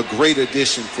a great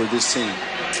addition for this team?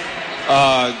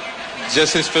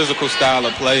 Just his physical style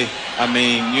of play. I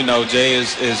mean, Jay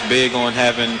is big on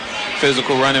having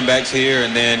physical running backs here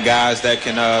and then guys that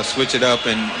can switch it up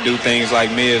and do things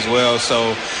like me as well.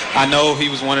 So I know he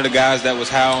was one of the guys that was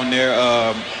high on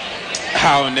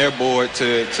their board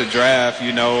to draft,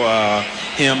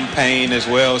 him, Payne as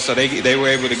well. So they were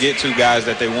able to get 2 guys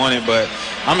that they wanted. But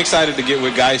I'm excited to get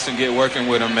with Geis and get working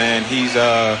with him, man. He's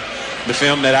the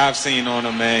film that I've seen on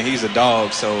him, man, he's a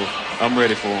dog. So I'm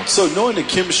ready for him. So knowing the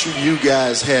chemistry you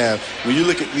guys have, when you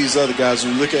look at these other guys,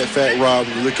 when you look at Fat Rob,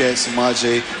 when you look at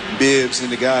Samaje, Bibbs,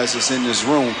 and the guys that's in this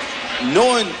room,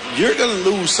 knowing you're going to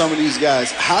lose some of these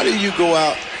guys, how do you go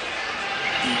out,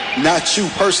 not you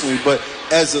personally, but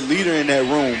as a leader in that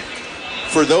room,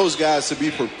 for those guys to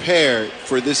be prepared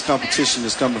for this competition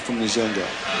that's coming from this young guy?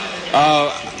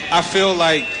 I feel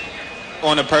like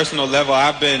on a personal level,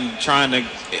 I've been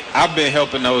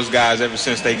helping those guys ever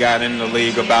since they got in the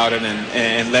league about it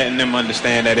and letting them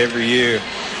understand that every year,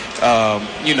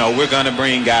 we're going to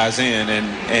bring guys in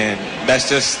and that's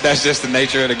just the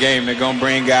nature of the game. They're gonna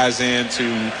bring guys in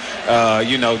to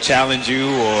challenge you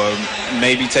or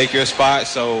maybe take your spot.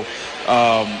 So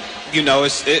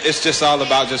it's just all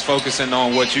about just focusing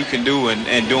on what you can do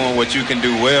and doing what you can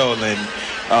do well. And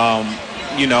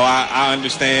I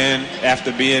understand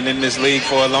after being in this league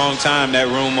for a long time, that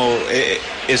room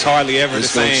is hardly ever the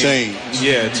same. Change.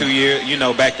 Yeah, 2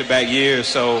 years, back-to-back years.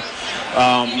 So,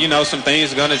 some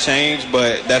things are going to change,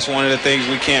 but that's one of the things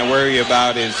we can't worry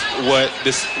about is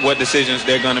what decisions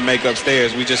they're going to make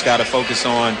upstairs. We just got to focus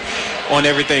on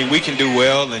everything we can do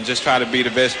well and just try to be the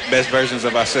best versions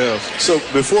of ourselves. So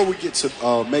before we get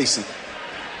to Mason,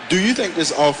 do you think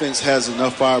this offense has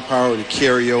enough firepower to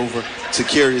carry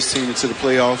this team into the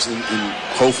playoffs and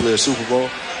hopefully a Super Bowl?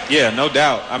 Yeah, no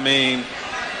doubt. I mean,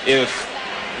 if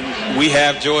we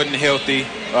have Jordan healthy,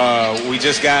 we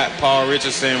just got Paul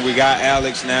Richardson, we got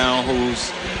Alex now,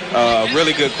 who's a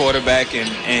really good quarterback, and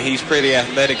he's pretty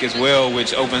athletic as well,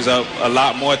 which opens up a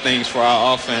lot more things for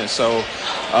our offense. So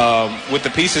with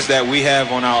the pieces that we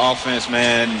have on our offense,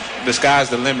 man, the sky's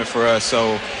the limit for us.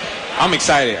 So I'm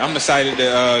excited. I'm excited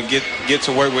to get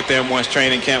to work with them once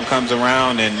training camp comes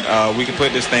around and we can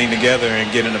put this thing together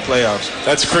and get in the playoffs.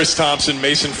 That's Chris Thompson.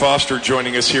 Mason Foster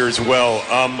joining us here as well.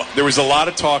 There was a lot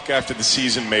of talk after the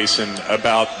season, Mason,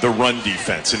 about the run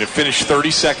defense, and it finished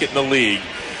 32nd in the league.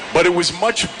 But it was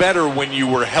much better when you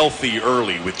were healthy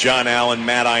early with John Allen,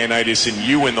 Matt Ioannidis, and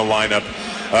you in the lineup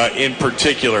in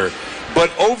particular. But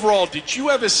overall, did you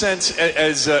have a sense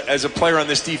as a player on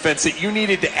this defense that you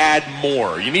needed to add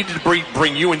more? You needed to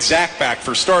bring you and Zach back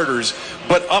for starters,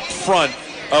 but up front,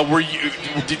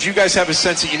 did you guys have a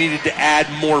sense that you needed to add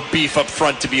more beef up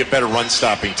front to be a better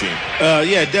run-stopping team?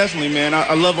 Yeah, definitely, man.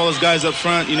 I love all those guys up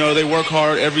front. They work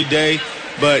hard every day.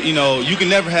 But, you can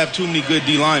never have too many good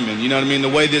D linemen. You know what I mean? The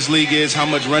way this league is, how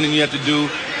much running you have to do,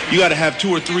 you got to have 2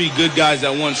 or 3 good guys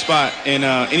at one spot. And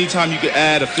anytime you can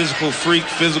add a physical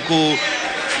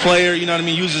player, you know what I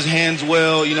mean, uses hands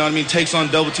well, you know what I mean, takes on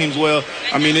double teams well,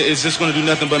 I mean, it's just going to do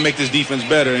nothing but make this defense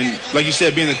better. And like you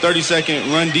said, being the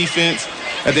 32nd run defense,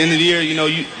 at the end of the year,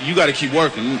 you got to keep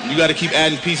working. You got to keep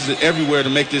adding pieces everywhere to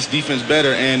make this defense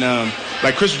better. And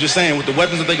like Chris was just saying, with the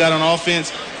weapons that they got on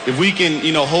offense, if we can,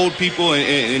 hold people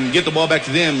and get the ball back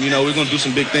to them, we're going to do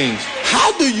some big things.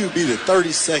 How do you be the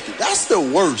 32nd? That's the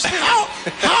worst.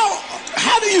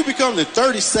 How do you become the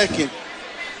 32nd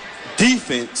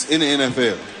defense in the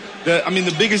NFL?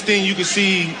 The biggest thing you can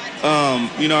see,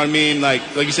 you know what I mean, like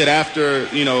you said, after,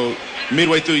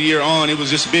 midway through the year on, it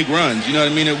was just big runs. You know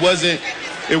what I mean?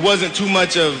 It wasn't too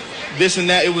much of this and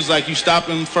that. It was like you stop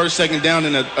him first, second down,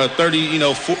 and a 30,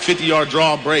 50-yard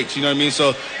draw breaks. You know what I mean?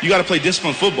 So you got to play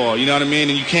disciplined football. You know what I mean?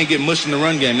 And you can't get mushed in the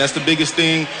run game. That's the biggest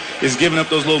thing, is giving up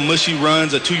those little mushy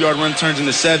runs. A 2-yard run turns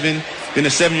into 7. Then a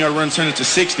 7-yard run turns into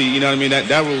 60. You know what I mean?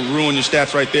 That will ruin your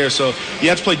stats right there. So you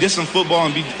have to play disciplined football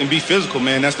and be physical,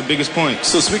 man. That's the biggest point.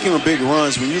 So speaking of big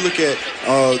runs, when you look at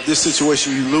this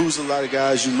situation, you lose a lot of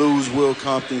guys. You lose Will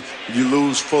Compton. You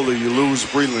lose Fuller. You lose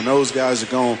Breland. Those guys are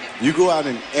gone. You go out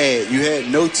and add. You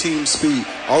had no team speed.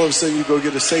 All of a sudden, you go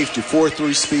get a safety,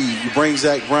 4.3 speed. You bring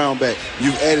Zach Brown back.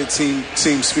 You've added team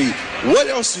speed. What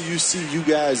else do you see you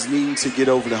guys needing to get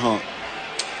over the hump?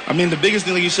 The biggest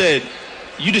thing, like you said,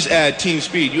 you just add team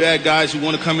speed. You add guys who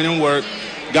want to come in and work,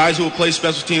 guys who will play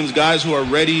special teams, guys who are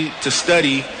ready to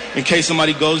study. In case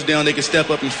somebody goes down, they can step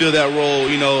up and fill that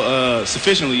role,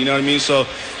 sufficiently. You know what I mean? So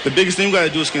the biggest thing we got to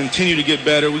do is continue to get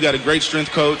better. We got a great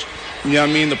strength coach. You know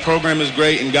what I mean? The program is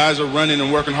great, and guys are running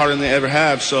and working harder than they ever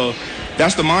have. So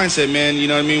that's the mindset, man. You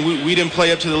know what I mean? We didn't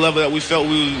play up to the level that we felt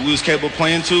we was capable of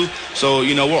playing to. So,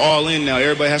 we're all in now.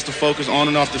 Everybody has to focus on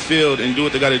and off the field and do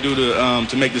what they got to do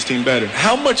to make this team better.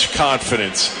 How much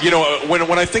confidence?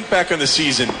 When I think back on the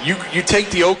season, you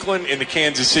take the Oakland and the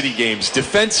Kansas City games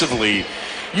defensively.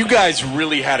 You guys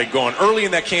really had it going. Early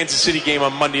in that Kansas City game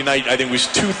on Monday night, I think it was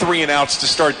 2 3-and-outs to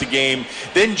start the game.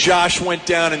 Then Josh went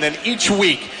down, and then each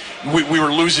week we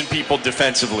were losing people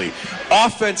defensively.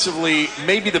 Offensively,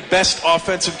 maybe the best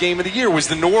offensive game of the year was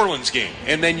the New Orleans game.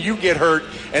 And then you get hurt,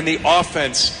 and the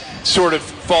offense sort of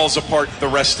falls apart the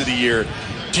rest of the year.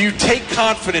 Do you take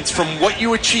confidence from what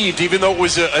you achieved, even though it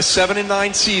was a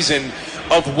 7-9 season,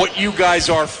 of what you guys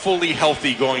are fully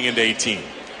healthy going into 18?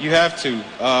 You have to.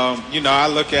 I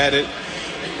look at it.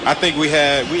 I think we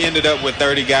ended up with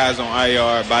 30 guys on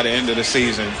IR by the end of the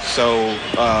season. So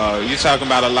you're talking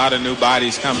about a lot of new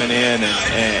bodies coming in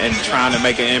and trying to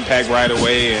make an impact right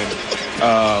away. And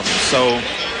so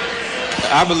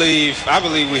I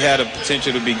believe we had a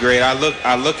potential to be great. I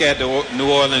look at the New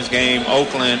Orleans game,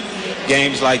 Oakland,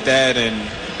 games like that, and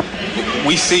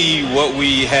we see what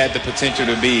we had the potential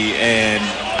to be. And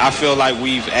I feel like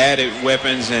we've added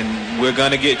weapons, and we're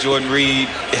going to get Jordan Reed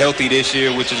healthy this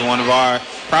year, which is one of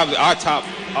probably our top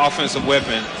offensive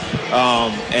weapon.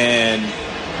 And,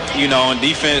 you know, on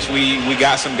defense, we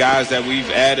got some guys that we've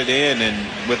added in,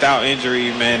 and without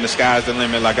injury, man, the sky's the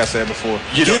limit, like I said before.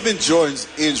 Given Jordan's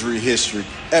injury history,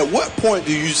 at what point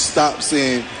do you stop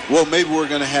saying, well, maybe we're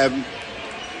going to have –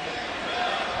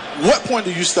 what point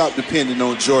do you stop depending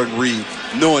on Jordan Reed,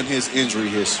 knowing his injury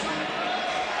history?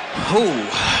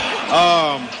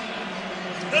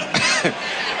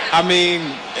 I mean,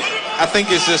 I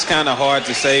think it's just kind of hard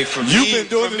to say for me. You've been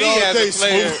doing it all day,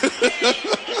 Smooth.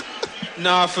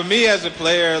 No, for me as a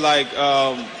player, like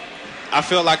I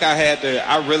felt like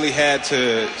I really had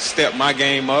to step my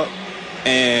game up,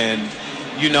 and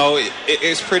you know,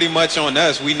 it's pretty much on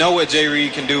us. We know what Jay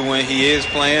Reed can do when he is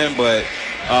playing, but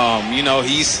you know,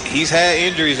 he's had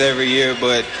injuries every year.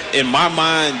 But in my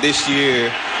mind, this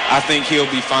year, I think he'll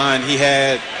be fine.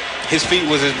 His feet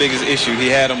was his biggest issue. He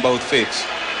had them both fixed.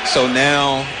 So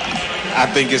now I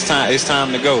think it's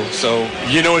time to go. So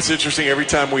you know, it's interesting. Every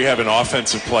time we have an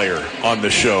offensive player on the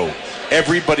show,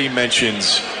 everybody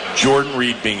mentions Jordan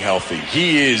Reed being healthy.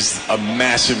 He is a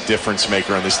massive difference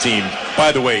maker on this team.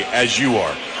 By the way, as you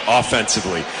are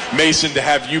offensively. Mason, to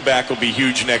have you back will be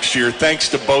huge next year. Thanks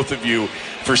to both of you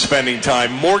for spending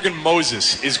time. Morgan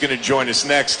Moses is going to join us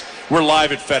next. We're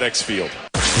live at FedEx Field.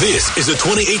 This is the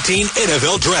 2018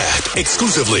 NFL Draft,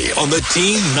 exclusively on the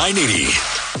Team 980.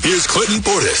 Here's Clinton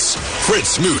Portis, Fred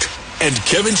Smoot, and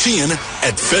Kevin Sheehan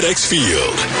at FedEx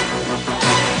Field.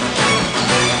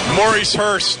 Maurice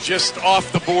Hurst just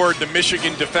off the board. The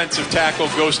Michigan defensive tackle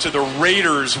goes to the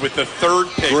Raiders with the third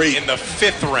pick in the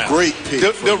 5th round. Great pick.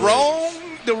 The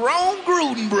wrong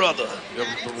Gruden brother. The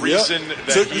reason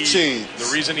the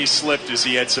reason he slipped is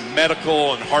he had some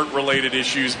medical and heart-related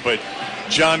issues, but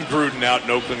John Gruden out in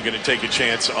Oakland going to take a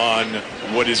chance on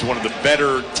what is one of the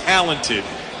better talented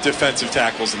defensive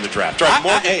tackles in the draft.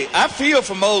 Right, I feel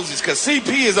for Moses because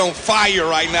CP is on fire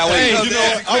right now. Hey, you know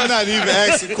what? I'm not even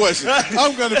asking questions.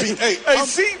 I'm going to be,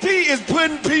 CP is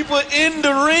putting people in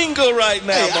the ringer right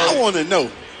now. Hey, I want to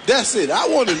know. That's it. I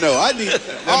want to know. I need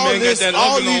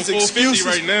all these excuses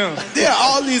right now. Yeah,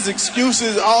 all these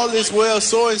excuses, all this,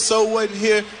 so-and-so wasn't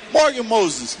here. Morgan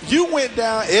Moses, you went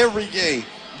down every game.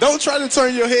 Don't try to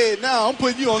turn your head now. I'm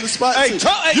putting you on the spot.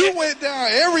 You went down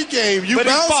every game. You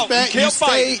bounced back. You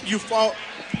stayed. You fought.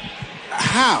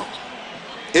 How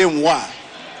and why?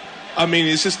 I mean,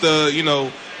 it's just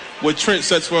what Trent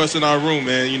sets for us in our room,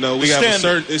 man. You know, we have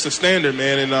it's a standard,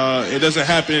 man, and it doesn't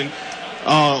happen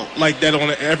like that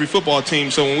on every football team.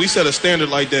 So when we set a standard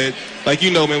like that,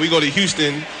 man, we go to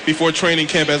Houston before training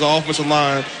camp as an offensive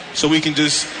line, so we can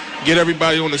just get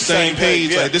everybody on the same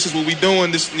page. Like, this is what we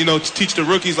doing. This, to teach the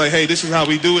rookies, like, hey, this is how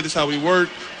we do it. This is how we work.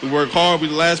 We work hard. We're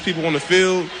the last people on the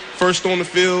field, first on the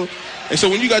field. And so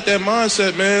when you got that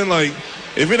mindset, man, like,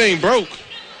 if it ain't broke,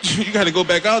 you got to go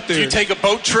back out there. Do you take a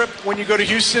boat trip when you go to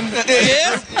Houston?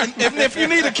 Yeah. If you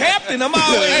need a captain, I'm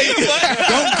always.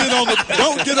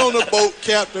 Don't get on the boat,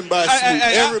 captain by Snoop.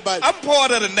 Everybody. I'm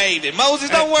part of the Navy. Moses,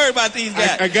 don't worry about these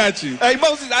guys. I got you. Hey,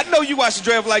 Moses, I know you watch the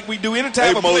draft like we do.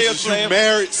 Anytime a player's playing. You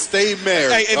married, stay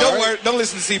married. Hey, don't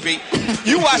listen to CP.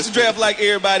 You watch the draft like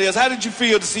everybody else. How did you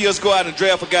feel to see us go out and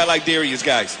draft a guy like Darius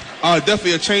Geis?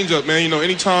 Definitely a change-up, man.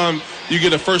 Anytime you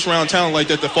get a first-round talent like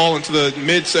that to fall into the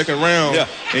mid-second round,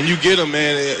 and you get him,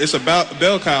 man, it's about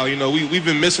bell cow. We've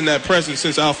been missing that presence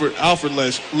since Alfred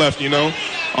left.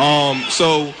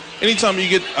 So anytime you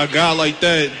get a guy like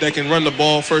that can run the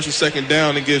ball first and second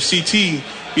down and give CT,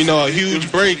 a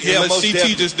huge break, and let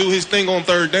CT just do his thing on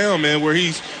third down, man, where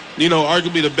he's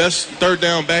arguably the best third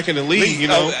down back in the league.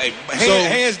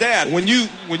 Hands down. When you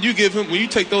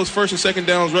take those first and second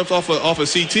downs reps off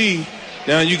of CT,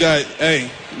 now you got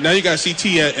CT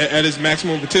at his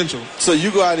maximum potential. So you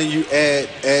go out and you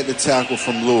add the tackle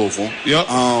from Louisville. Yep.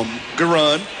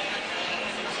 Garan.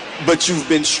 But you've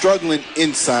been struggling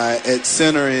inside at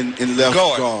center and left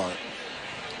guard.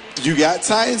 You got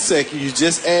Ty and Secchi. You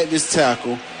just add this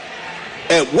tackle.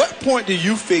 At what point do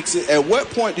you fix it? At what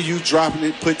point do you drop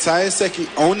it, put Ty and Secchi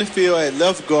on the field at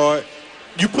left guard?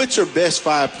 You put your best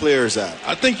 5 players out.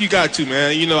 I think you got to,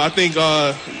 man. I think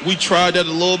we tried that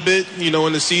a little bit, in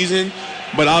the season.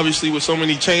 But obviously with so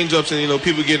many change-ups and,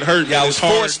 people getting hurt, I was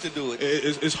forced to do it.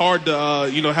 It's hard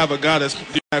to, have a guy that's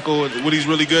tackle what he's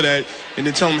really good at and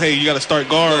then tell him, hey, you got to start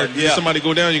guard. If somebody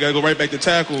go down, you got to go right back to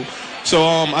tackle. So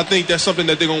I think that's something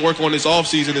that they're going to work on this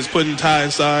offseason is putting Ty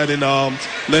inside and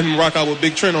letting him rock out with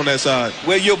Big Trent on that side.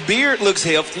 Well, your beard looks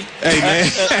healthy. Hey, man.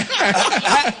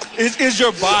 Is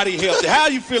your body healthy? How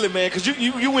are you feeling, man? Because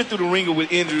you went through the ringer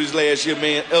with injuries last year,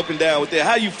 man, up and down with that.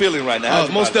 How are you feeling right now?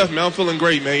 Most definitely. I'm feeling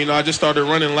great, man. I just started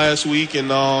running last week,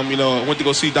 and, I went to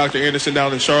go see Dr. Anderson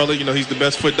down in Charlotte. He's the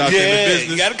best foot doctor in the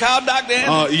business. You got to call Dr.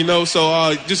 Anderson.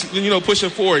 So just, pushing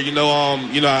forward.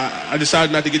 I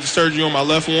decided not to get the surgery on my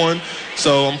left one,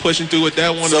 so I'm pushing through with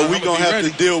that one. So we're going to have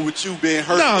to deal with you being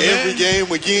hurt every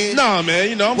game again? Nah,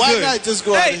 man. I'm Why good. not just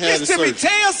go out and have the surgery?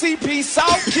 Tell CP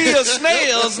salt kills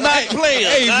snails, not players.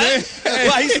 Hey, man.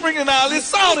 Why he's sprinkling all this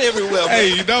salt everywhere, man?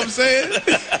 Hey, you know what I'm saying?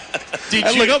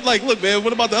 Look, man,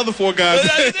 what about the other 4 guys?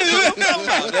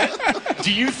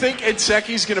 Do you think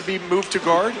Edseki's going to be moved to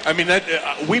guard? I mean,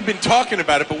 we've been talking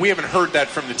about it, but we haven't heard that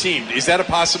from the team. Is that a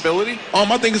possibility?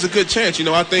 I think it's a good chance.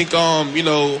 I think,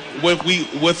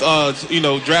 with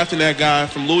drafting that guy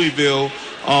from Louisville,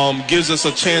 gives us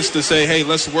a chance to say, hey,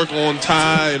 let's work on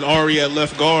Ty and Ari at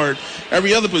left guard.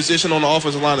 Every other position on the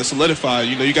offensive line is solidified.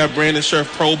 You got Brandon Scherf,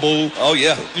 Pro Bowl. Oh,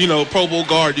 yeah. Pro Bowl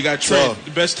guard. You got Trent,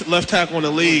 the best left tackle in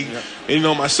the league. And,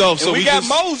 myself. And so we got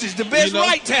Moses, the best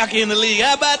right tackle in the league.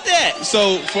 How about that?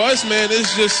 So, for us, man,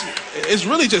 it's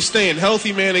really just staying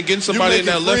healthy, man, and getting somebody in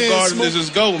that left guard and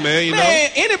just go, man.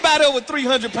 Man, anybody over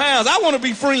 300 pounds, I want to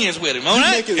be friends with him, all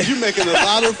right? You're making a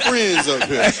lot of friends up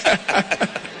here.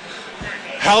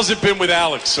 How's it been with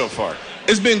Alex so far?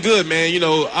 It's been good, man.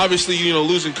 Obviously,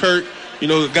 losing Kurt,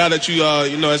 the guy that as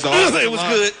the offensive it was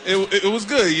good. It was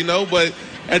good, but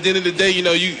at the end of the day,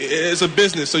 it's a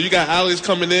business. So you got Alex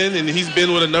coming in, and he's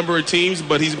been with a number of teams,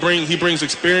 but he brings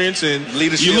experience and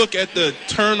leadership. You look at the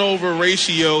turnover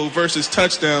ratio versus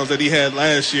touchdowns that he had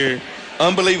last year.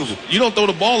 Unbelievable. You don't throw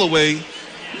the ball away,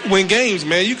 win games,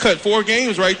 man. You cut 4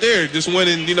 games right there, just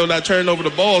winning, not turning over the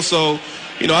ball. So,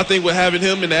 I think with having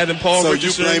him and adding Paul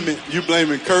Richardson. So you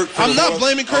blaming Kirk? I'm not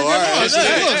blaming Kirk at all.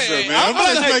 I'm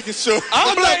just making sure.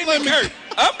 I'm blaming Kirk.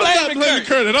 I'm blaming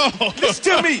Kurt at all.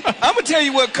 Listen to me. I'm gonna tell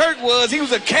you what Kirk was. He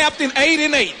was a captain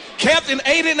 8-8. Captain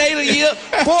 8-8 a year.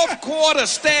 4th quarter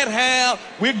stat hound.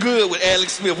 We're good with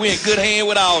Alex Smith. We're in good hand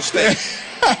with all stats.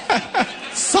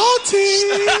 Salty.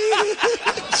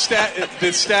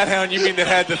 The stat hound, you mean that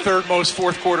had the 3rd most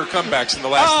 4th quarter comebacks in the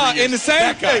last 3 years? And the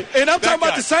same guy. And I'm talking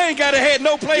about the same guy that had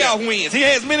no playoff wins. He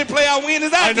has as many playoff wins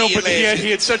as I know, did. But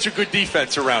he had such a good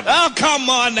defense around him. Oh, come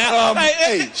on now. Look,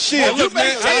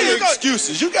 man, a lot of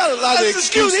excuses. You got a lot of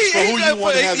excuses for who you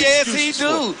want to have excuses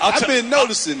for. I've been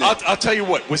noticing that. I'll tell you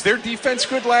what. Was their defense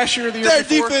good last year or the year before?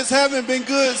 Their defense haven't been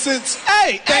good since.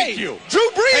 Thank you. Drew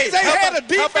Brees ain't had a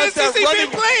defense since he been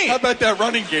playing. How about that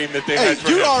running game that they had for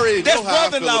you him? already That's know how I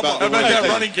feel about that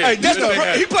running game.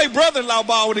 He played brother-in-law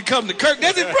ball when it comes to Kirk.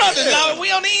 That's his brother-in-law, and we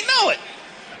don't even know it.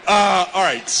 All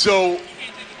right, so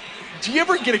do you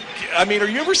ever are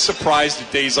you ever surprised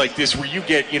at days like this where you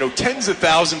get, tens of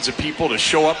thousands of people to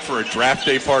show up for a draft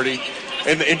day party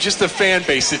and just a fan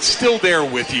base that's still there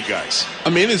with you guys?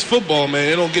 I mean, it's football,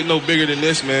 man. It don't get no bigger than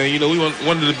this, man. We want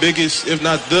one of the biggest, if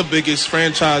not the biggest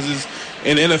franchises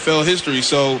in NFL history.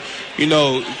 So,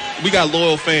 we got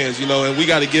loyal fans, and we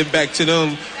got to give back to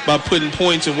them by putting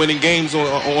points and winning games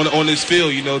on this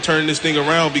field, turning this thing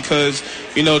around because,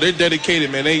 they're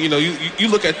dedicated, man. They, you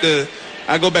look at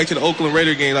I go back to the Oakland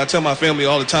Raider game. I tell my family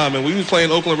all the time, and we was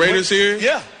playing Oakland Raiders here.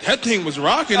 Yeah. That thing was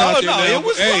rocking out there.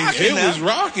 It was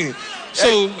rocking.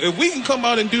 So if we can come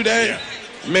out and do that,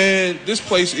 man, this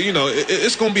place,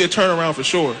 it's going to be a turnaround for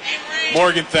sure.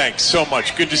 Morgan, thanks so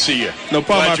much. Good to see you. No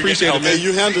problem. I appreciate it, man.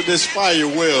 You handled this fire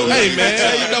well. Hey, man.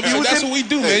 That's what we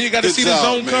do, man. You got to see the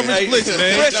zone coverage blitz,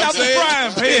 man. Fresh out the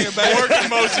frying pan, man. Morgan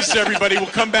Moses, everybody. We'll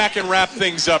come back and wrap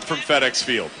things up from FedEx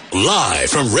Field. Live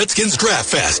from Redskins Draft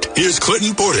Fest, here's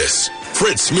Clinton Portis,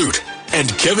 Fred Smoot, and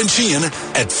Kevin Sheehan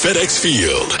at FedEx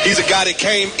Field. He's a guy that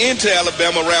came into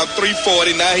Alabama around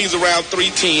 340. Now he's around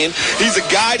 310. He's a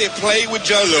guy that played with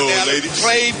Johnson.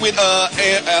 Played with,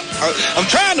 I'm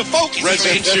trying to focus.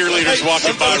 Redskins cheerleaders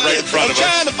walking by right in front of us.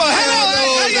 I'm trying to focus.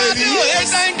 How y'all doing?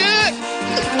 Everything good?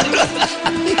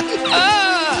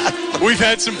 We've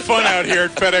had some fun out here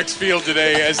at FedEx Field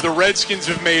today as the Redskins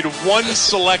have made one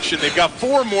selection. They've got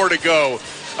 4 more to go,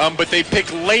 but they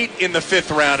pick late in the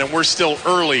 5th round, and we're still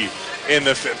early in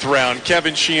the 5th round.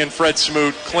 Kevin Sheehan, Fred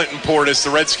Smoot, Clinton Portis. The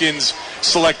Redskins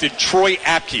selected Troy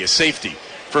Apke, a safety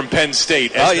from Penn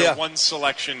State, as their one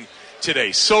selection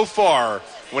today. So far,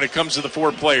 when it comes to the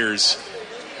 4 players,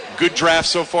 good draft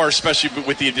so far, especially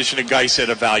with the addition of Geis at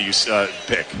a value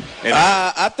pick.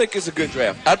 I think it's a good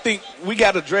draft. I think we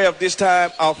got to draft this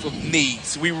time off of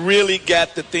needs. We really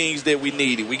got the things that we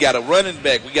needed. We got a running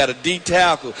back. We got a D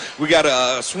tackle. We got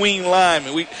a swing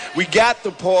lineman. We got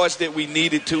the parts that we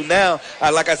needed to. Now,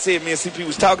 like I said, me and CP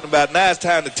was talking about, now it's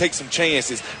time to take some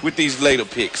chances with these later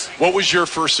picks. What was your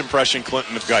first impression,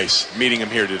 Clinton, of Geis, meeting him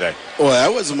here today? Well,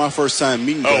 that wasn't my first time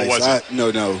meeting Geis. Was it?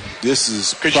 No. This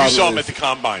is because you saw him at the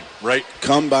Combine, right?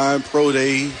 Combine, Pro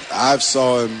Day. I've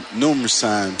saw him numerous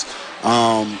times.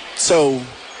 So,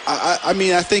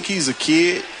 I think he's a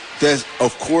kid that,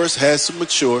 of course, has to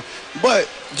mature. But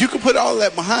you can put all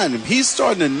that behind him. He's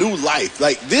starting a new life.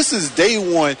 Like, this is day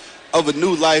one of a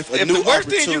new life, a new opportunity. If the worst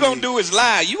thing you're going to do is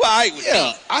lie, you all right with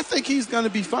me. I think he's going to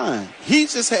be fine. He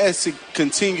just has to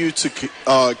continue to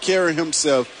carry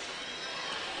himself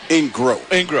and grow.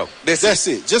 That's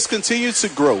it. Just continue to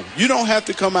grow. You don't have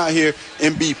to come out here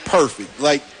and be perfect.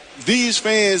 Like, these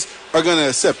fans are going to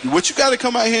accept you. What you got to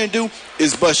come out here and do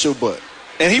is bust your butt.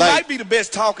 And he might be the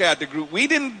best talker out the group. We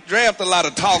didn't draft a lot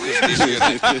of talkers this year.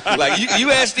 Like, you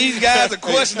asked these guys a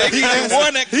question. He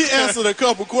answered a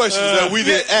couple questions that we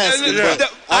didn't ask him,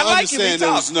 but I understand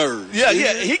those nerves. Yeah,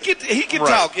 he can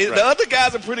talk. Right. The other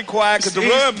guys are pretty quiet because the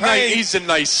run pain. He's a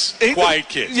nice, quiet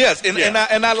kid. Yes, and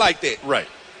I like that. Right.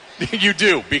 You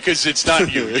do, because it's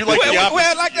not you. You like the opposite.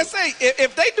 Well, like I say,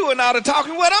 if they doing all the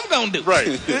talking, what I'm going to do? Right.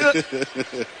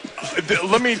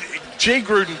 Jay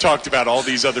Gruden talked about all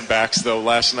these other backs, though,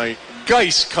 last night.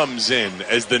 Geis comes in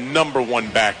as the number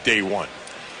one back day one.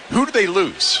 Who do they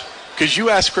lose? Because you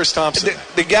asked Chris Thompson.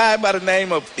 The guy by the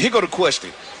name of, here go the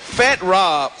question. Fat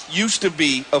Rob used to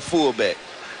be a fullback.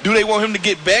 Do they want him to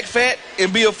get back fat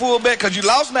and be a fullback? Because you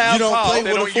lost Niles. You don't Paul. play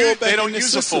with a fullback. They don't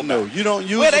use a fullback. No, you don't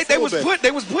use a fullback.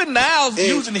 They was putting Niles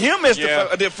using him as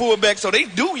their fullback, so they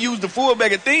do use the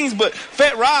fullback at things. But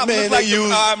Fat Rob looks like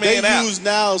they use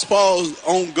Niles Paul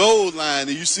on goal line,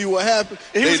 and you see what happened.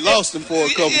 They lost him for a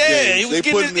couple games. They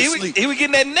put him to sleep. He was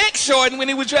getting that neck shortened when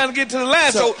he was trying to get to the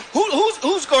line. So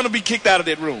who's going to be kicked out of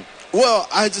that room? Well,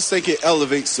 I just think it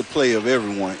elevates the play of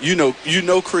everyone. You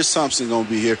know Chris Thompson going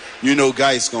to be here. You know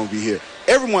Geis going to be here.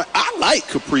 Everyone, I like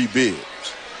Capri Bibbs.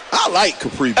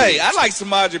 Hey, I like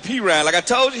Samaje Perine. Like I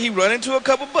told you, he run into a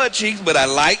couple butt cheeks, but I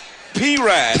like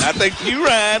Perine. I think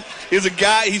Perine is a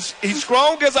guy, he's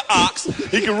strong as an ox.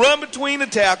 He can run between the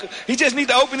tackle. He just needs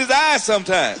to open his eyes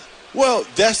sometimes. Well,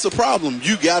 that's the problem.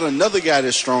 You got another guy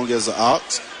that's strong as an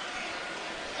ox.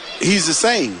 He's the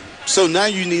same. So now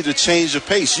you need to change the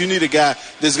pace. You need a guy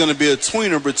that's going to be a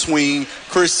tweener between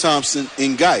Chris Thompson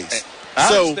and Geis.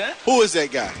 So who is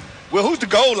that guy? Well, who's the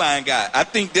goal line guy? I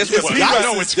think that's what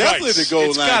it's definitely the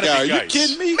goal line guy. Are you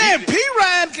kidding me? Man,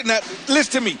 Perine,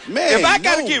 listen to me. Man, if I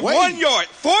got to get 1 yard,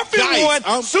 4th and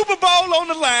 1, Super Bowl on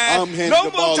the line, no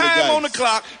more time on the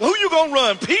clock, who you going to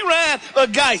run, Perine or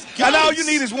Geis? And all you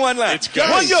need is one line. It's Geis.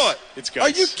 1 yard. It's Geis. Are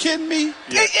you kidding me?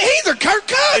 Yeah. He's a Kirk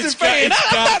Cousins fan.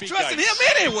 I'm not trusting him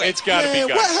anyway. It's got to be Geis.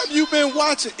 What have you been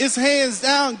watching? It's hands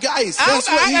down Geis. That's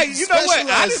what he you know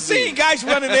what? I just seen Geis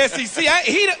running the SEC.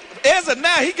 As of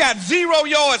now, he got 0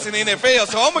 yards in the NFL,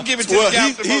 so I'm going to give it to the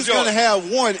guy. He's going to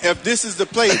have one. If this is the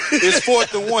play, it's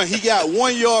 4th and 1. He got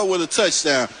 1 yard with a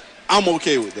touchdown. I'm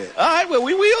okay with that. All right, well,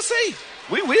 we will see.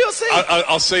 We will see.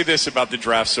 I'll say this about the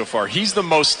draft so far. He's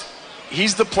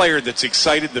the player that's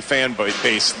excited the fan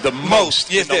base the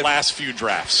most in the last few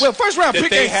drafts. Well, first round pick.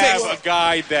 They have a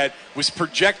guy that was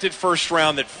projected first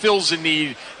round that fills a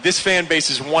need. This fan base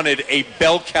has wanted a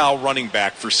bell cow running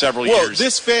back for several years. Well,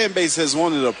 this fan base has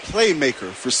wanted a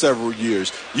playmaker for several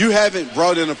years. You haven't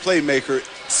brought in a playmaker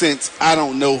since I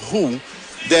don't know who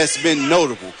that's been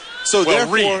notable. So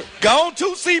therefore, go on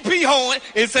to CP Horn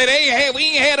and say we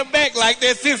ain't had a back like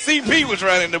that since CP was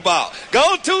running the ball. Go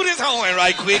on to this Horn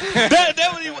right quick.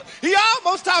 He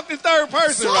almost talked in third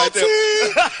person right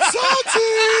there. Salty!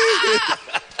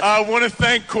 I want to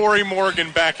thank Corey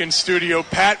Morgan back in studio.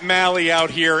 Pat Malley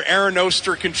out here. Aaron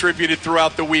Oster contributed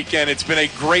throughout the weekend. It's been a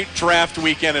great draft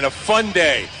weekend and a fun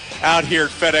day out here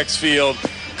at FedEx Field.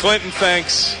 Clinton,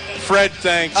 thanks. Fred,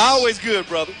 thanks. Always good,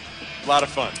 brother. A lot of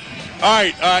fun. All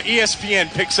right,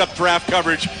 ESPN picks up draft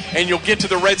coverage, and you'll get to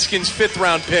the Redskins' 5th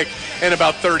round pick in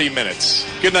about 30 minutes.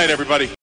 Good night, everybody.